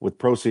 with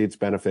proceeds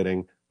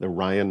benefiting the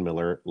Ryan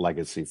Miller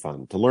Legacy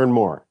Fund. To learn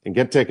more and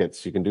get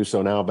tickets, you can do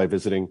so now by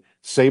visiting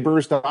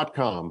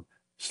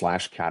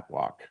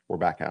sabres.com/catwalk. We're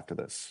back after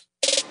this.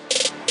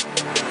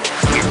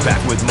 We're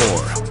back with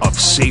more of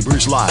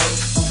Sabres Live,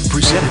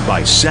 presented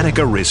by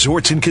Seneca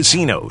Resorts and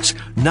Casinos.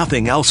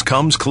 Nothing else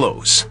comes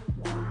close.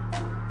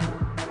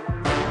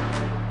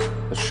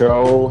 The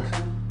show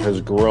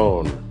has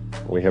grown.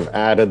 We have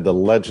added the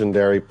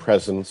legendary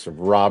presence of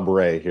Rob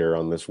Ray here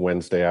on this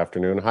Wednesday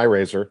afternoon. Hi,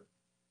 Razor.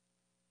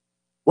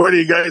 What, do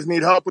you guys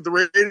need help with the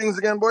ratings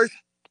again, boys?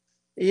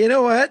 You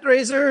know what,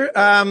 Razor?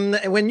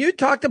 When you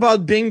talked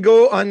about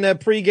bingo on the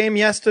pregame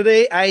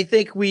yesterday, I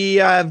think we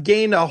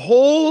gained a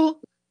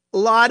whole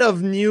lot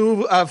of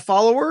new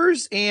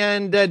followers,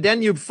 and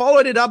then you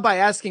followed it up by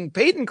asking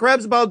Peyton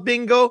Krebs about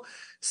bingo.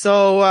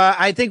 So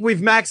I think we've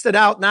maxed it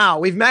out now.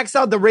 We've maxed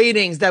out the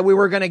ratings that we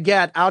were going to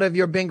get out of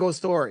your bingo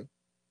story.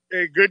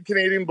 A good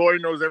Canadian boy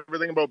knows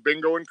everything about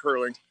bingo and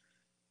curling.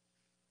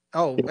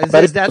 Oh, is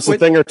that a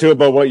thing or two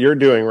about what you're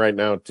doing right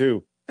now,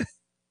 too?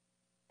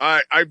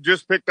 I've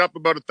just picked up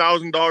about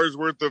 $1,000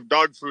 worth of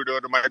dog food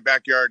out of my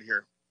backyard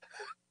here.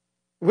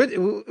 What,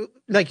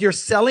 like you're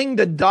selling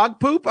the dog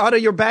poop out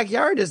of your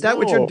backyard? Is that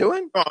what you're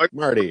doing? No,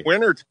 Marty.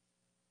 Winter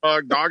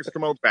dogs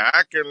come out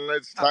back, and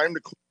it's time to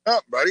clean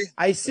up, buddy.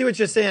 I see what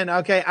you're saying.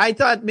 Okay, I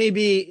thought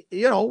maybe,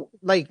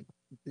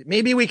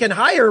 maybe we can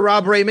hire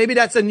Rob Ray. Maybe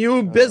that's a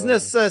new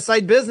business,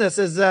 side business,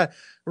 is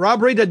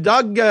Rob Ray, the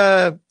dog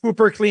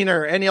pooper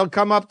cleaner, and he'll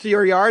come up to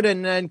your yard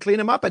and clean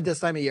them up at this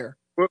time of year.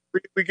 Well,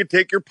 we could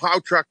take your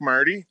plow truck,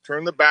 Marty,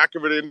 turn the back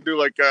of it into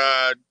like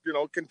a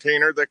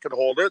container that could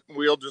hold it, and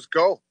we'll just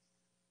go.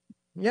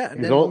 Yeah,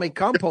 and then we'll make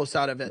compost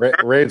out of it.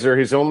 Razor,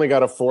 he's only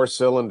got a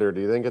 4-cylinder.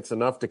 Do you think it's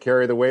enough to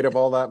carry the weight of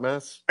all that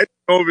mess? I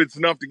don't know if it's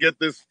enough to get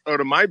this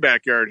out of my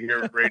backyard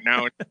here right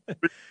now.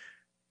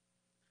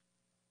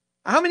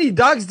 How many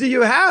dogs do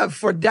you have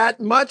for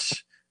that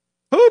much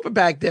poop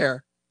back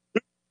there?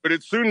 But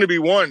it's soon to be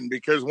one,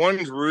 because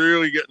one's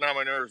really getting on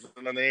my nerves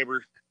and the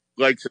neighbor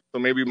likes it. So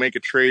maybe make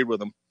a trade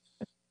with him.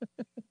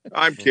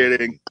 I'm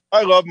kidding.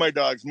 I love my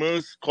dogs.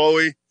 Moose,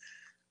 Chloe.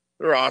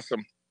 They're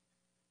awesome.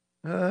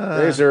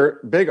 Razor,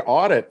 big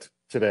audit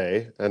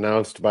today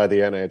announced by the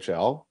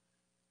NHL.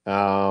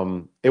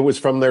 It was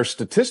from their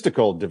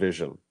statistical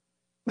division,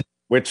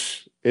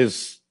 which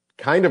is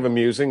kind of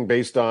amusing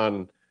based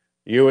on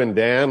you and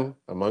Dan,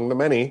 among the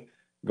many,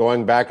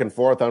 going back and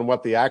forth on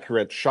what the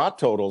accurate shot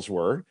totals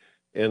were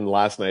in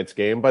last night's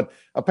game. But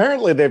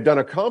apparently they've done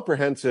a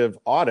comprehensive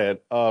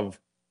audit of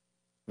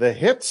the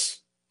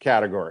hits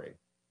category.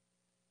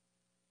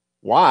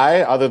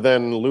 Why, other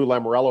than Lou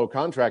Lamoriello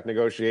contract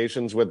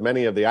negotiations with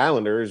many of the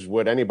Islanders,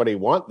 would anybody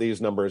want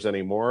these numbers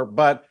anymore?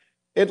 But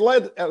it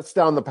led us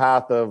down the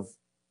path of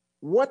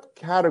what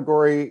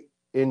category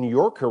in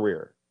your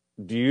career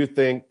do you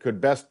think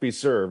could best be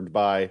served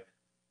by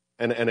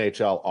an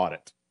NHL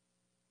audit?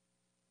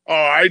 Oh,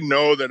 I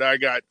know that I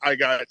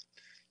got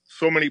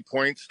so many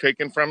points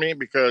taken from me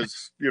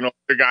because,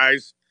 the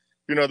guys,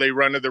 they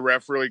run to the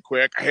ref really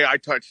quick. Hey, I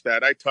touched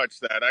that. I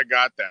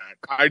got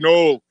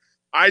that.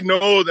 I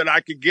know that I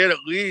could get at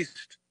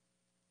least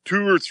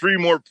 2 or 3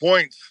 more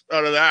points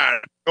out of that.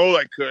 I know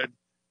I could.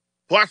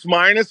 Plus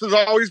minus is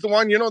always the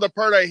one. The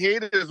part I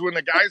hate is when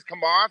the guys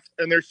come off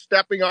and they're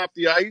stepping off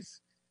the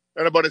ice,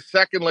 and about a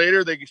second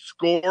later they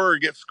score or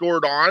get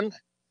scored on,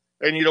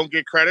 and you don't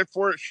get credit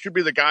for it. It should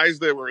be the guys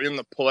that were in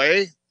the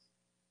play.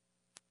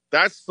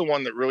 That's the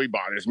one that really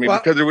bothers me,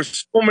 because there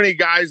was so many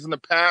guys in the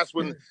past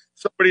when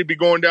somebody'd be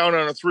going down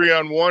on a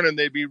 3-on-1 and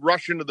they'd be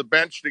rushing to the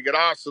bench to get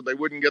off so they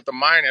wouldn't get the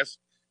minus.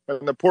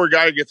 And the poor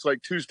guy gets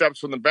like 2 steps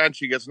from the bench.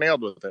 He gets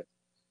nailed with it.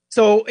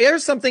 So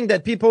here's something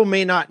that people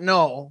may not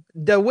know.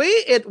 The way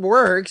it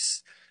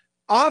works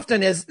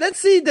often is, let's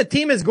see, the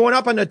team is going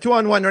up on a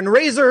 2-on-1 and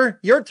Razor,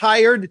 you're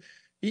tired,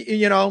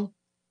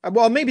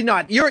 well, maybe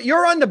not.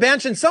 You're on the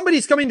bench and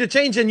somebody's coming to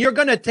change and you're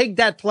going to take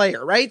that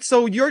player, right?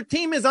 So your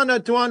team is on a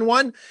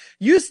 2-on-1.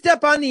 You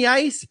step on the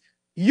ice,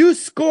 you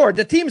score,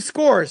 the team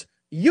scores.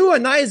 You, a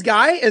nice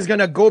guy, is going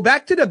to go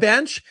back to the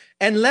bench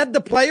and let the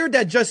player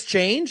that just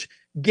changed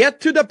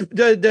get to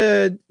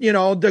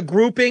the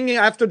grouping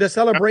after the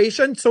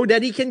celebration so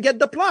that he can get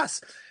the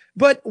plus.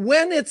 But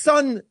when it's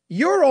on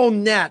your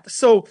own net,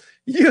 so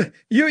you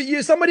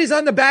somebody's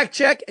on the back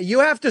check, you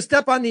have to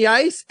step on the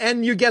ice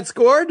and you get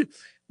scored.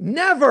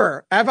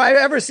 Never have I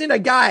ever seen a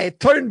guy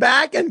turn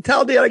back and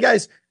tell the other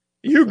guys,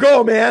 you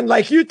go, man,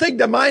 like you take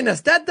the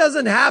minus. That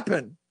doesn't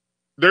happen.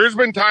 There's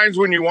been times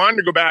when you wanted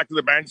to go back to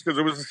the bench because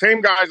it was the same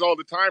guys all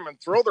the time and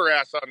throw their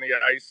ass on the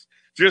ice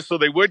just so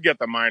they would get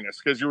the minus,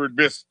 because you were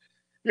just,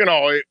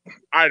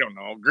 I don't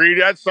know, greedy.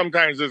 That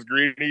sometimes is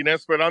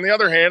greediness, but on the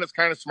other hand, it's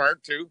kind of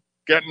smart too,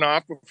 getting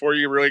off before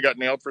you really got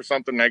nailed for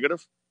something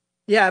negative.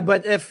 Yeah,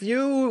 but if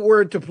you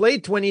were to play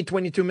 20,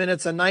 22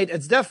 minutes a night,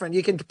 it's different.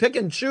 You can pick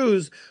and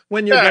choose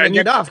when you're going to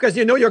get off because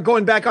you're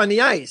going back on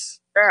the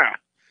ice. Yeah.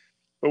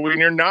 But when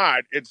you're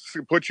not, it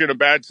puts you in a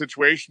bad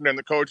situation. And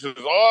the coach says,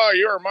 oh,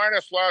 you were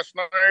minus last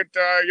night.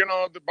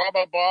 The blah,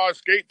 blah, blah,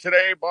 skate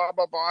today, blah,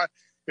 blah, blah.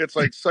 It's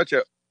like such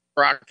a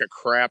crock of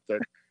crap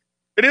that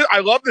it is.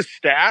 I love the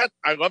stat.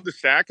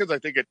 Because I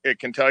think it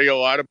can tell you a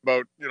lot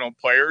about,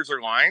 players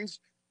or lines.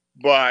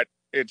 But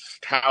it's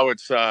how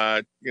it's,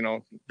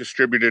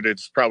 distributed.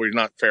 It's probably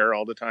not fair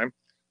all the time.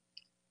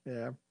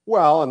 Yeah.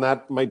 Well, and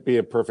that might be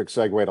a perfect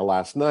segue to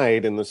last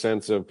night in the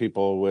sense of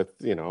people with,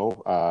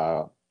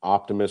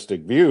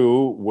 optimistic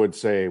view would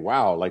say,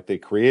 wow, like they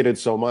created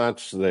so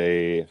much.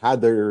 They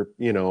had their,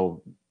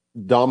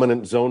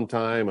 dominant zone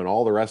time and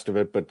all the rest of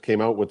it, but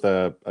came out with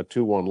a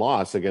 2-1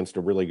 loss against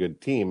a really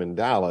good team in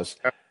Dallas.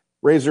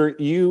 Razor,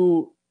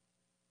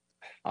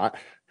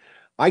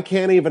 I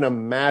can't even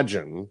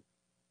imagine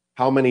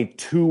how many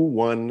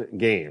 2-1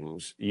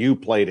 games you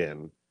played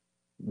in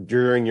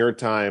during your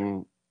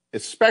time,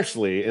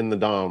 especially in the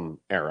Dom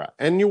era.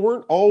 And you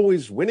weren't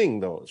always winning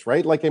those,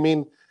 right? Like, I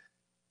mean,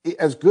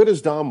 as good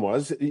as Dom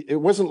was, it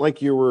wasn't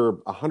like you were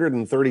a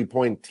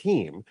 130-point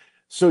team.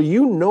 So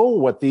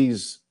what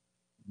these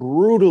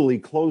brutally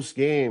close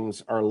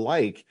games are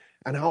like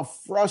and how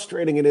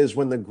frustrating it is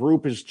when the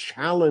group is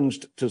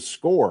challenged to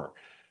score.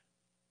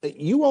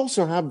 You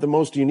also have the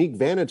most unique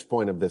vantage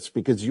point of this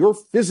because you're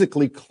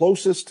physically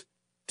closest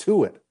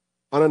to it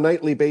on a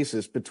nightly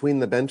basis between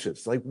the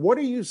benches. Like, what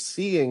are you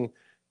seeing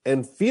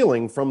and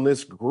feeling from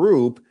this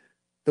group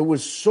that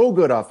was so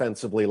good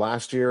offensively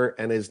last year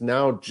and is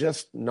now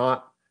just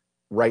not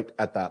right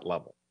at that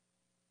level?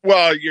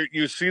 Well,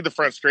 you see the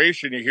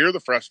frustration, you hear the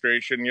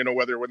frustration,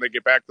 whether when they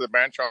get back to the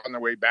bench on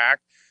their way back,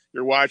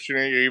 you're watching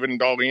it, even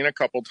Darlene a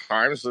couple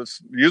times.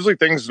 Usually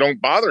things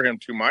don't bother him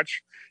too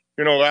much.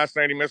 Last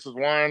night he misses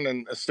one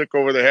and a stick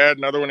over the head,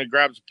 another one he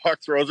grabs a puck,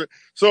 throws it.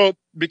 So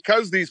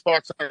because these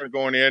pucks aren't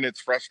going in, it's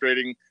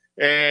frustrating.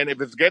 And if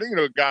it's getting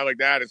to a guy like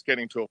that, it's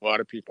getting to a lot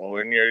of people.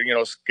 And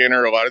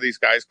Skinner, a lot of these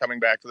guys coming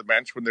back to the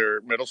bench when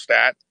they're middle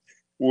stat.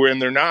 When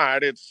they're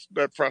not, it's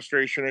that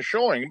frustration is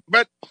showing.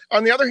 But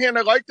on the other hand,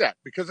 I like that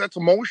because that's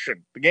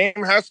emotion. The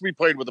game has to be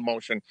played with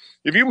emotion.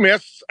 If you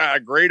miss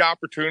a great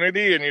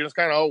opportunity and you just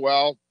kind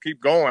of,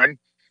 keep going,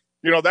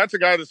 that's a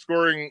guy that's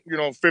scoring,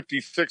 50,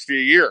 60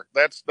 a year.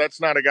 That's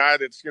not a guy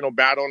that's,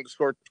 battling to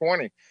score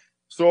 20.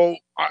 So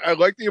I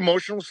like the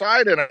emotional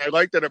side, and I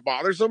like that it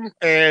bothers them.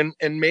 And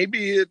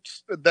maybe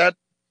it's that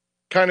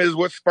kind of is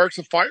what sparks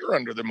a fire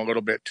under them a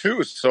little bit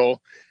too. So,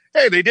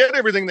 hey, they did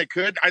everything they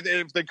could.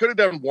 If they could have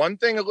done one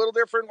thing a little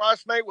different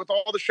last night with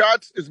all the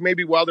shots, is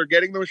maybe while they're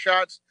getting those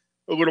shots,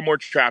 a little more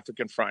traffic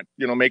in front.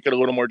 Make it a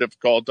little more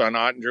difficult on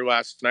Ottinger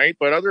last night.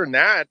 But other than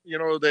that,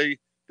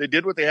 they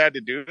did what they had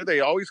to do. They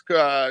always,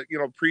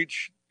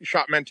 preach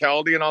shot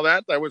mentality and all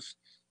that.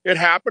 It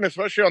happened,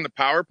 especially on the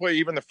power play.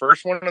 Even the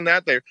first one on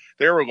that, they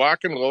were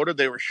locked and loaded.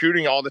 They were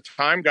shooting all the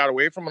time. Got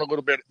away from it a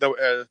little bit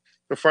the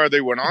farther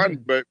they went on.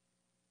 But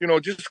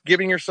just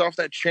giving yourself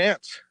that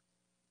chance.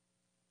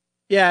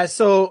 Yeah,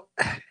 so,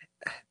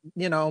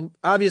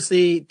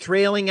 obviously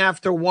trailing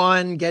after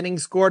one, getting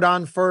scored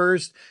on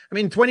first.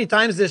 20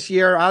 times this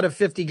year out of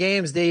 50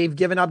 games, they've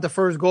given up the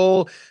first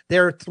goal.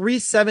 They're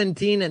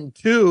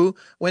 3-17-2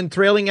 when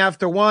trailing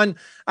after one.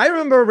 I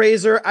remember,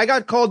 Razor, I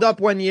got called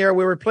up one year.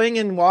 We were playing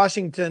in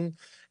Washington,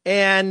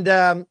 and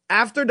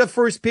after the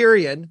first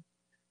period,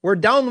 we're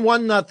down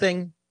 1-0,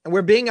 and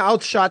we're being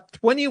outshot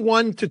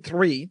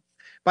 21-3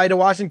 by the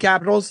Washington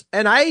Capitals.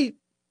 And I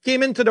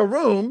came into the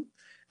room,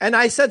 and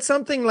I said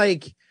something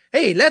like,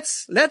 hey,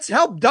 let's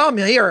help Dom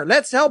here.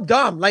 Let's help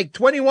Dom. Like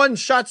 21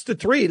 shots to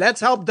 3. Let's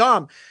help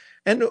Dom.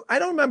 And I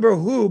don't remember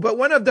who, but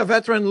one of the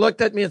veterans looked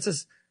at me and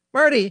says,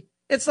 Marty,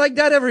 it's like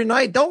that every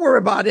night. Don't worry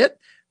about it.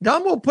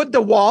 Dom will put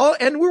the wall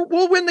and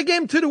we'll win the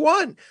game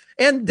 2-1.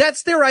 And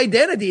that's their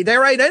identity.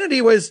 Their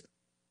identity was,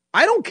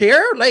 I don't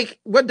care like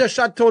what the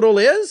shot total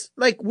is.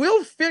 Like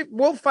we'll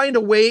find a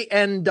way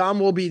and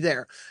Dom will be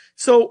there.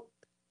 So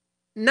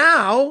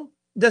now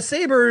the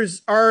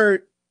Sabres are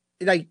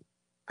like,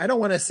 I don't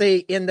want to say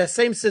in the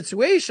same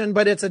situation,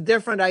 but it's a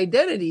different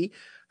identity.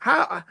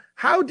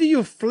 How do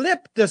you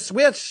flip the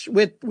switch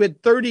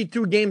with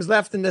 32 games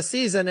left in the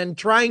season and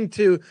trying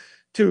to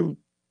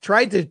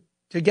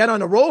get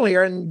on a roll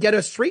here and get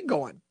a streak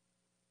going?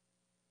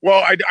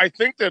 Well, I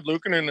think that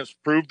Luukkonen has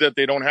proved that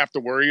they don't have to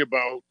worry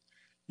about,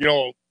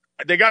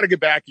 they got to get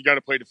back. You got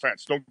to play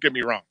defense. Don't get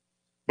me wrong.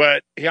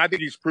 But I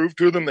think he's proved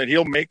to them that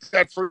he'll make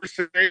that first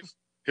save.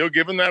 He'll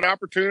give them that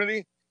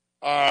opportunity.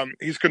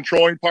 He's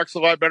controlling pucks a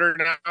lot better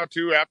now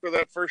too after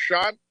that first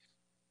shot.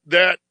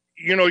 That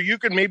you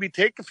can maybe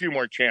take a few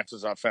more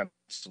chances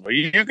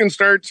offensively. You can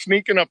start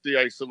sneaking up the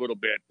ice a little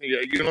bit.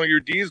 Your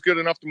D is good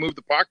enough to move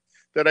the puck.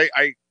 That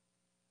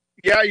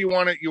you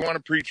want to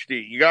preach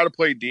D. You got to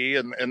play D,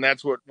 and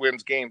that's what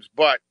wins games.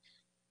 But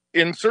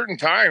in certain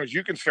times,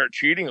 you can start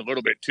cheating a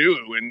little bit too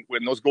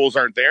when those goals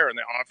aren't there and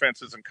the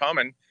offense isn't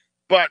coming.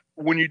 But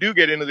when you do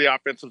get into the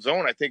offensive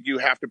zone, I think you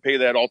have to pay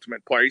that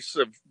ultimate price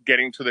of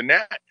getting to the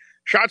net.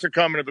 Shots are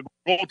coming. If the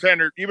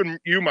goaltender, even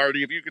you,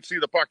 Marty, if you could see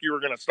the puck, you were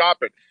going to stop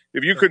it.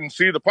 If you couldn't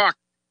see the puck,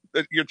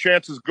 your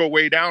chances go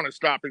way down in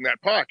stopping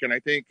that puck. And I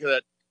think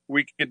that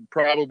we could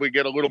probably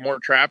get a little more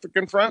traffic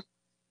in front.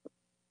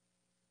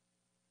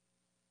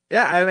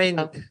 Yeah,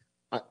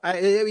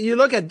 you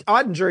look at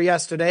Ottinger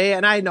yesterday,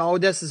 and I know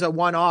this is a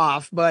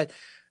one-off, but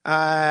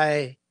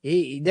there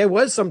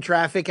was some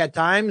traffic at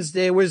times.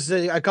 There was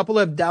a couple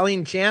of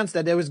Dahling chants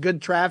that there was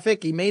good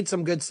traffic. He made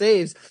some good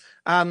saves.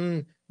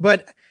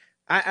 But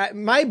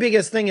my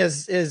biggest thing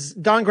is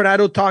Don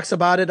Granato talks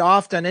about it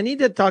often, and he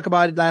did talk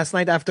about it last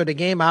night after the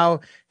game,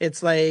 how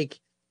it's like,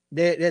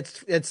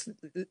 it's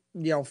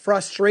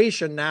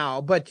frustration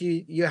now, but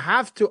you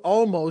have to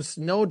almost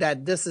know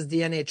that this is the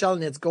NHL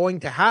and it's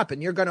going to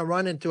happen. You're going to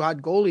run into hot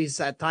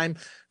goalies at time.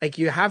 Like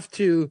you have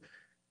to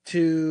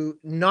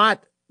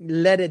not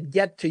let it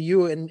get to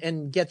you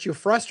and get you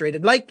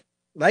frustrated. Like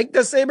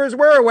the Sabres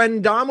were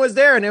when Dom was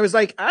there, and it was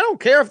like, I don't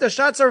care if the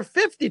shots are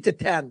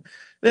 50-10.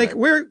 Like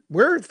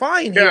we're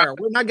fine here.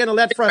 We're not going to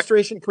let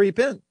frustration creep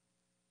in.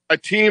 A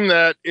team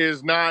that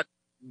is not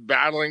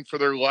battling for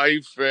their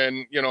life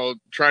and,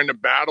 trying to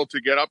battle to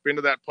get up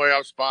into that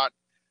playoff spot,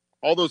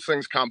 all those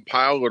things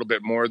compile a little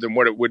bit more than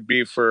what it would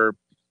be for,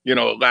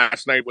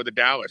 last night with the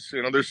Dallas.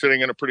 They're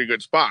sitting in a pretty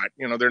good spot.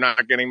 They're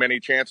not getting many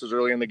chances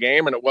early in the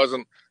game, and it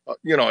wasn't,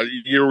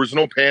 there was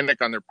no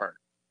panic on their part.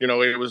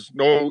 There was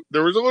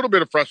a little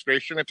bit of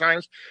frustration at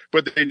times,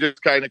 but they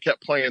just kind of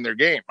kept playing their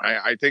game.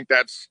 I think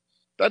that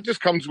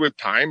just comes with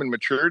time and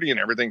maturity and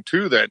everything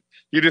too, that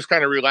you just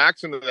kind of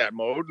relax into that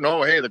mode.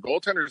 No, hey, the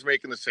goaltender's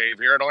making the save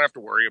here. I don't have to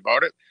worry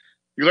about it.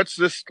 Let's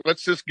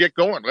just get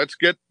going. Let's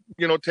get,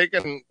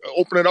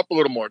 open it up a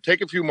little more,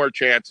 take a few more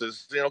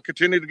chances,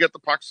 continue to get the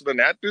pucks to the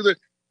net,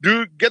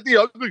 get the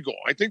ugly goal.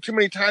 I think too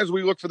many times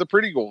we look for the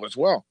pretty goal as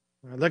well.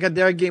 Look at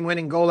their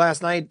game-winning goal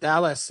last night,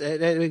 Dallas.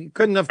 It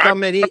couldn't have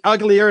come any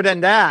uglier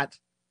than that.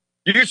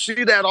 You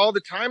see that all the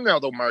time now,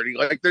 though, Marty.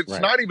 Like, it's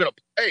not even a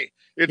play.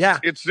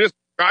 It's just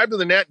drive to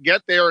the net,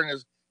 get there,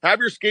 and have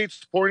your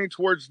skates pointing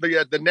towards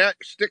the net,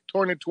 stick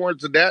pointing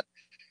towards the net.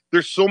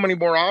 There's so many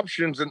more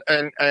options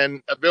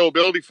and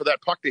availability for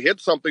that puck to hit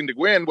something to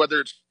win,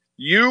 whether it's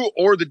you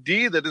or the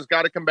D that has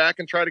got to come back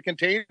and try to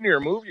contain you or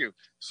move you.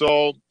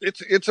 So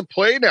it's a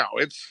play now.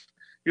 It's,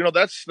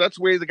 that's the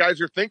way the guys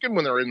are thinking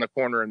when they're in the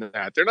corner in the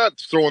net. They're not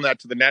throwing that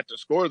to the net to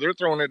score. They're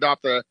throwing it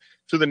off to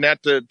the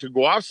net to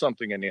go off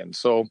something and in.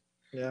 So,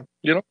 yeah.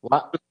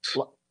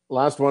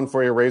 Last one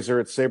for you, Razor.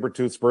 It's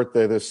Sabretooth's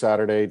birthday this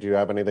Saturday. Do you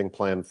have anything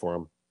planned for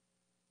him?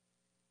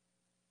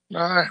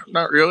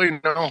 Not really,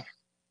 no.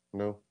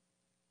 No?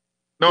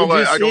 No,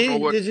 I don't know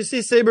what. Did you see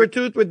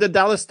Sabretooth with the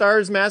Dallas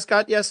Stars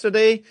mascot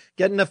yesterday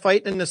getting a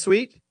fight in the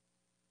suite?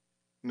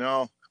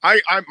 No.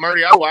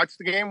 Marty, I watch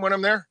the game when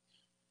I'm there.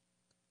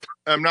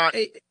 I'm not.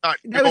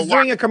 That was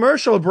during a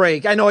commercial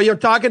break. I know you're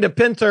talking to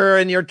Pinter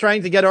and you're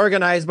trying to get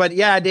organized, but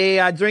yeah,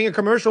 they during a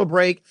commercial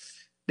break,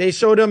 they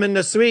showed them in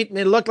the suite and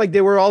it looked like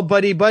they were all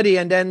buddy,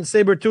 and then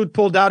Sabretooth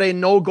pulled out a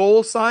no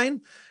goal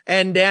sign,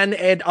 and then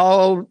it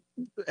all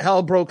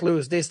hell broke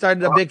loose. They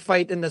started a big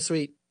fight in the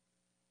suite.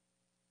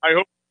 I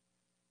hope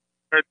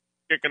they're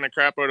kicking the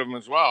crap out of him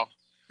as well.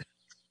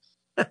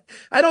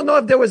 I don't know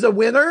if there was a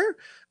winner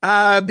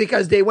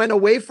because they went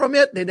away from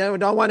it. They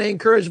don't want to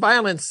encourage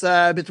violence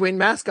between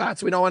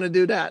mascots. We don't want to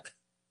do that.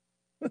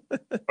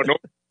 No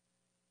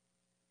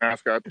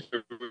mascot,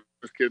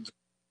 kids.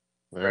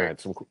 All right,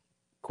 some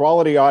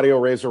quality audio,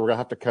 Razor. We're gonna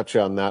have to cut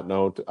you on that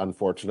note,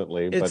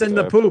 unfortunately. It's in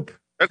the poop.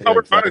 That's how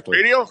we're trying to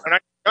radio, and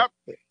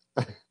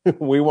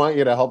we want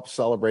you to help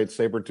celebrate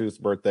Sabretooth's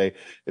birthday.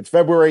 It's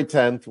February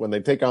 10th when they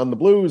take on the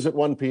Blues at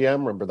 1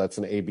 p.m. Remember, that's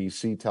an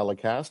ABC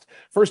telecast.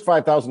 First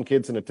 5,000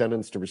 kids in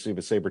attendance to receive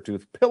a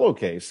Sabretooth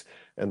pillowcase,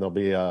 and there'll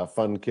be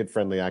fun,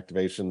 kid-friendly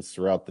activations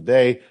throughout the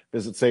day.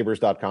 Visit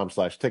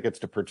sabres.com/tickets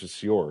to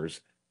purchase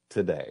yours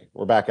today.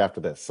 We're back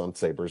after this on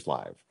Sabres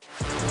Live.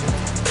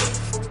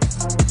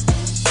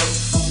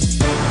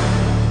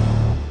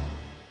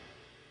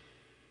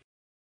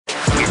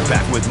 We're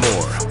back with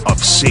more of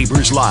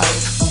Sabres Live,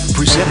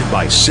 presented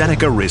by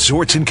Seneca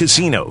Resorts and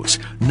Casinos.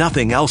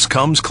 Nothing else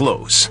comes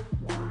close.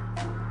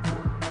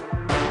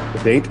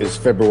 The date is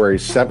February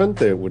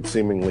 7th. It would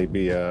seemingly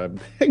be a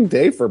big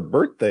day for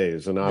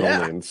birthdays, and not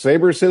only in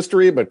Sabres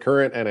history, but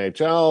current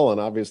NHL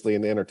and obviously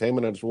in the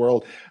entertainment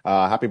world.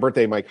 Happy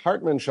birthday, Mike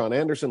Hartman, Sean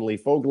Anderson, Lee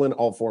Fogelin,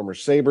 all former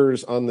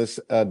Sabres on this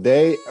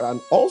day. And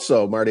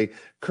also, Marty,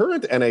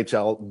 current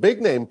NHL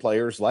big-name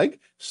players like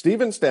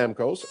Steven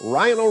Stamkos,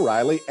 Ryan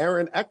O'Reilly,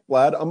 Aaron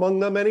Ekblad, among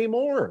the many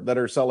more that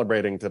are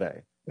celebrating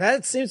today.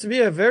 That seems to be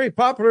a very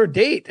popular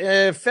date,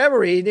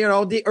 February,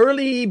 the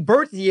early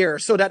birth year,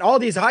 so that all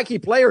these hockey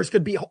players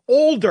could be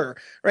older,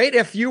 right?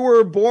 If you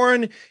were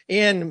born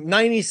in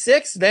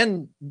 96,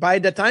 then by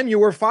the time you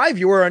were 5,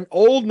 you were an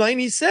old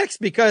 96,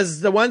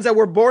 because the ones that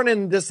were born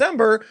in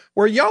December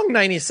were young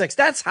 96.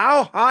 That's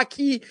how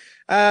hockey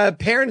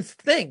parents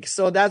think.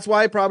 So that's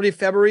why probably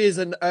February is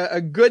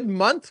a good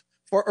month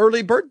for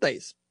early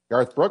birthdays.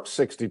 Garth Brooks,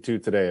 62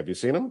 today. Have you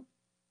seen him?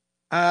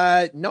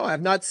 No,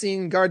 I've not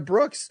seen Garth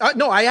Brooks.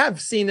 No, I have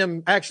seen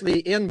him actually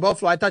in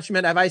Buffalo. I thought you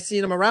meant, have I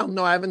seen him around?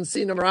 No, I haven't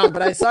seen him around,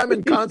 but I saw him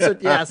in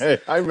concert. Yes.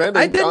 I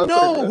didn't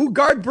know who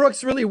Garth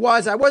Brooks really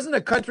was. I wasn't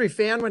a country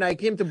fan when I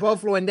came to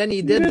Buffalo, and then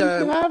he did. You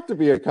didn't have to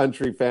be a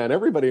country fan.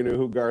 Everybody knew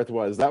who Garth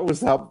was.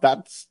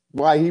 That's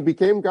why he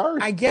became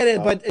Garth. I get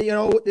it, but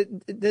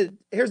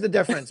here's the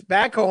difference.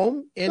 Back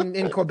home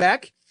in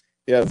Quebec,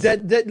 yes,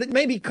 that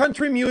maybe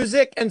country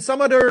music and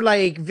some other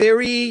like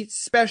very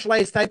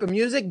specialized type of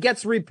music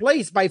gets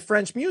replaced by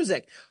French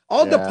music.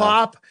 All the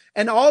pop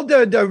and all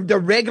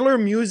the regular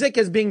music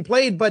is being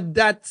played, but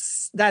that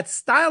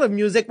style of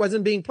music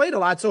wasn't being played a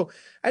lot. So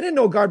I didn't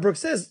know Garth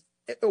Brooks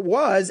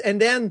was. And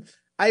then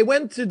I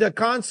went to the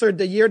concert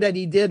the year that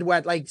he did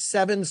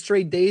 7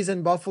 straight days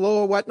in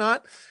Buffalo or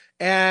whatnot.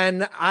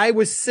 And I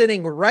was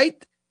sitting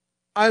right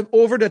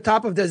over the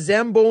top of the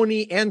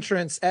Zamboni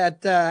entrance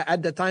at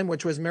the time,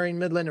 which was Marion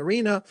Midland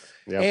Arena,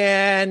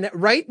 and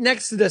right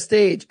next to the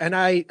stage. And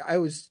I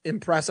was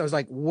impressed. I was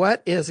like,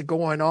 what is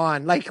going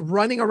on? Like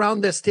running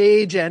around the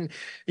stage and,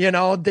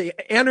 the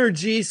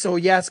energy. So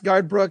yes,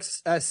 Garth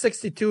Brooks,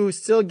 62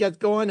 still gets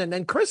going. And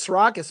then Chris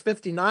Rock is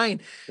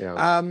 59.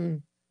 Yeah.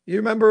 You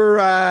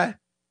remember,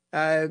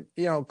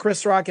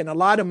 Chris Rock in a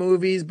lot of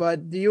movies,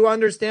 but do you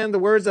understand the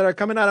words that are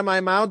coming out of my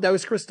mouth? That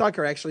was Chris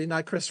Tucker, actually,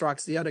 not Chris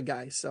Rock's the other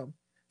guy. So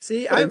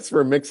see, thanks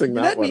for mixing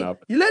that one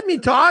up. You let me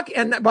talk,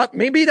 but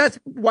maybe that's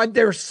what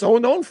they're so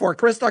known for.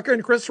 Chris Tucker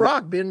and Chris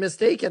Rock being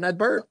mistaken at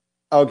birth.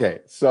 Okay.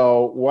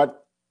 So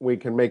what we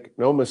can make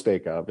no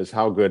mistake of is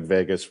how good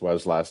Vegas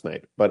was last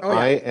night, but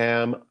I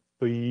am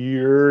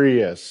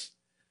furious.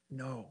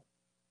 No,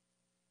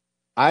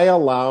 I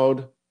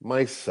allowed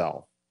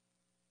myself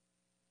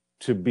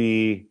to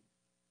be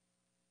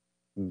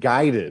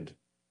guided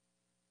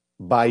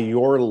by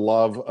your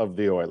love of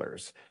the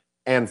Oilers.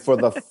 And for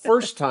the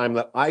first time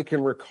that I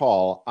can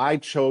recall, I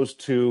chose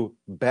to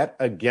bet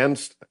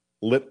against,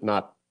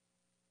 not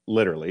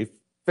literally,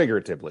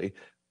 figuratively,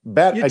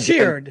 bet against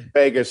cheered.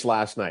 Vegas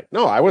last night.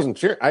 No, I wasn't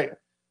cheering.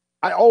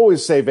 I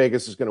always say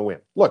Vegas is going to win.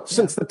 Look,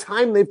 since the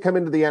time they've come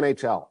into the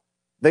NHL,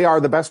 they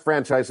are the best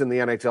franchise in the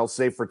NHL,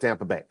 save for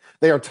Tampa Bay.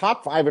 They are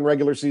top 5 in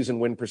regular season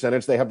win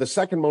percentage. They have the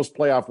second most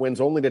playoff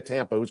wins, only to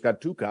Tampa, who's got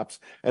 2 cups,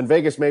 and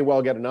Vegas may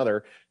well get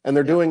another, and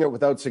they're doing it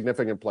without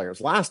significant players.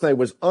 Last night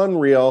was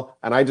unreal,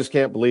 and I just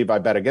can't believe I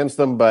bet against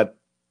them, but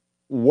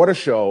what a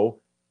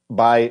show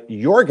by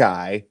your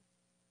guy.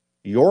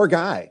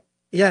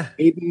 Yeah.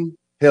 Adin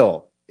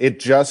Hill. It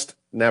just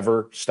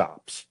never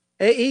stops.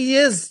 He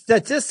is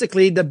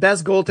statistically the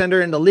best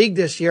goaltender in the league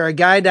this year. A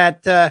guy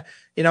that,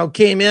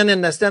 came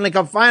in the Stanley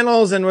Cup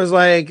finals and was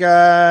like,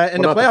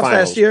 in the playoffs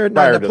last year.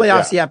 No, the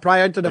playoffs.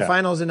 Prior to the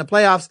finals in the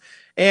playoffs.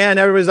 And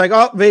everybody's like,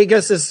 oh,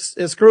 Vegas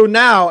is screwed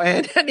now.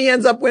 And then he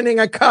ends up winning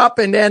a cup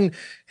and then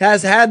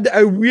has had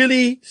a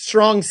really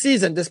strong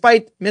season.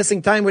 Despite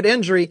missing time with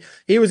injury,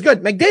 he was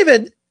good.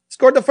 McDavid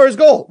scored the first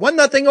goal.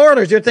 1-0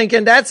 Oilers. You're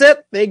thinking, that's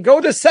it. They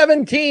go to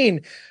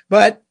 17.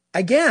 But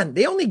again,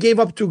 they only gave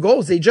up 2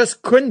 goals. They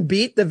just couldn't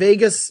beat the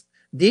Vegas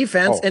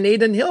defense and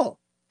Adin Hill.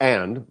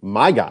 And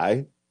my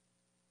guy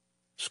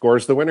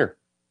scores the winner.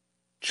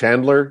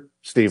 Chandler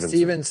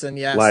Stevenson,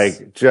 yes.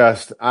 Like,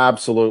 just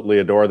absolutely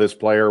adore this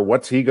player.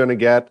 What's he going to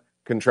get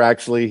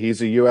contractually?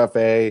 He's a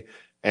UFA.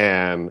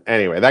 And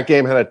anyway, that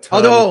game had a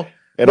ton. Although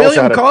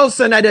William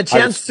Karlsson had a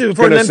chance for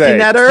an empty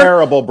netter.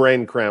 Terrible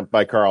brain cramp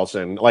by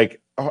Karlsson.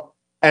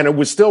 And it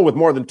was still with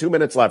more than 2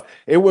 minutes left.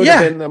 It would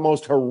have been the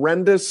most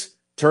horrendous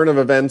turn of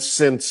events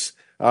since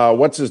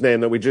what's his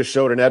name that we just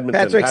showed in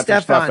Edmonton? Patrick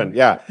Stefan.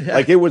 Yeah.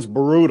 Like, it was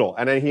brutal.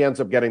 And then he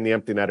ends up getting the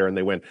empty netter and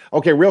they win.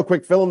 Okay, real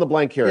quick, fill in the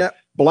blank here. Yep.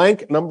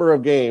 Blank number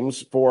of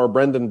games for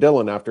Brendan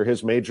Dillon after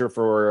his major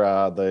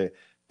for the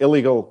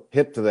illegal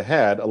hit to the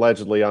head,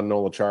 allegedly on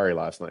Nola Chari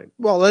last night.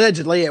 Well,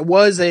 allegedly, it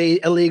was a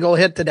illegal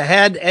hit to the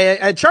head.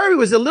 Chari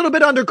was a little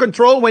bit under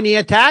control when he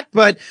attacked,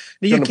 but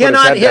you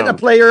cannot hit a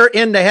player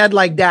in the head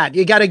like that.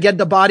 You got to get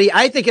the body.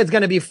 I think it's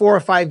going to be 4 or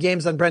 5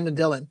 games on Brendan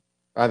Dillon.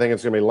 I think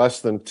it's going to be less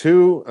than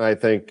 2. I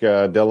think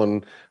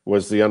Dillon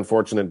was the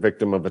unfortunate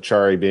victim of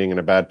Achari being in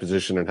a bad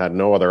position and had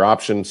no other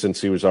option since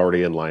he was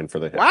already in line for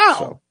the hit. Wow.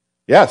 So,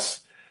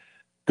 yes.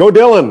 Go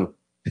Dillon.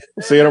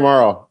 See you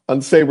tomorrow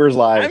on Sabres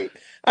Live.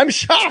 I'm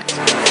shocked.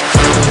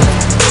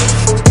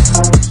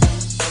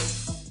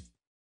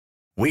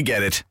 We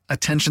get it.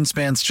 Attention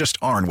spans just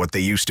aren't what they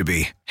used to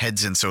be.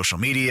 Heads in social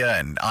media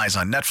and eyes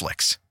on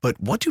Netflix. But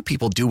what do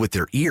people do with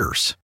their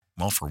ears?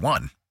 Well, for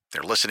one,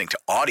 they're listening to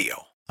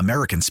audio.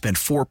 Americans spend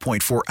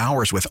 4.4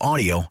 hours with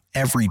audio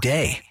every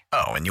day.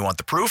 Oh, and you want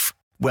the proof?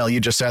 Well,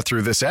 you just sat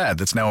through this ad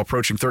that's now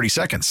approaching 30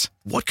 seconds.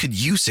 What could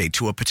you say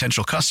to a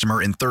potential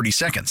customer in 30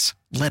 seconds?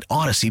 Let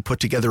Odyssey put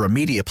together a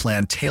media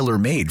plan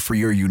tailor-made for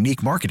your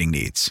unique marketing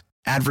needs.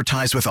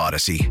 Advertise with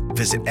Odyssey.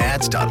 Visit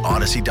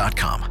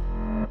ads.odyssey.com.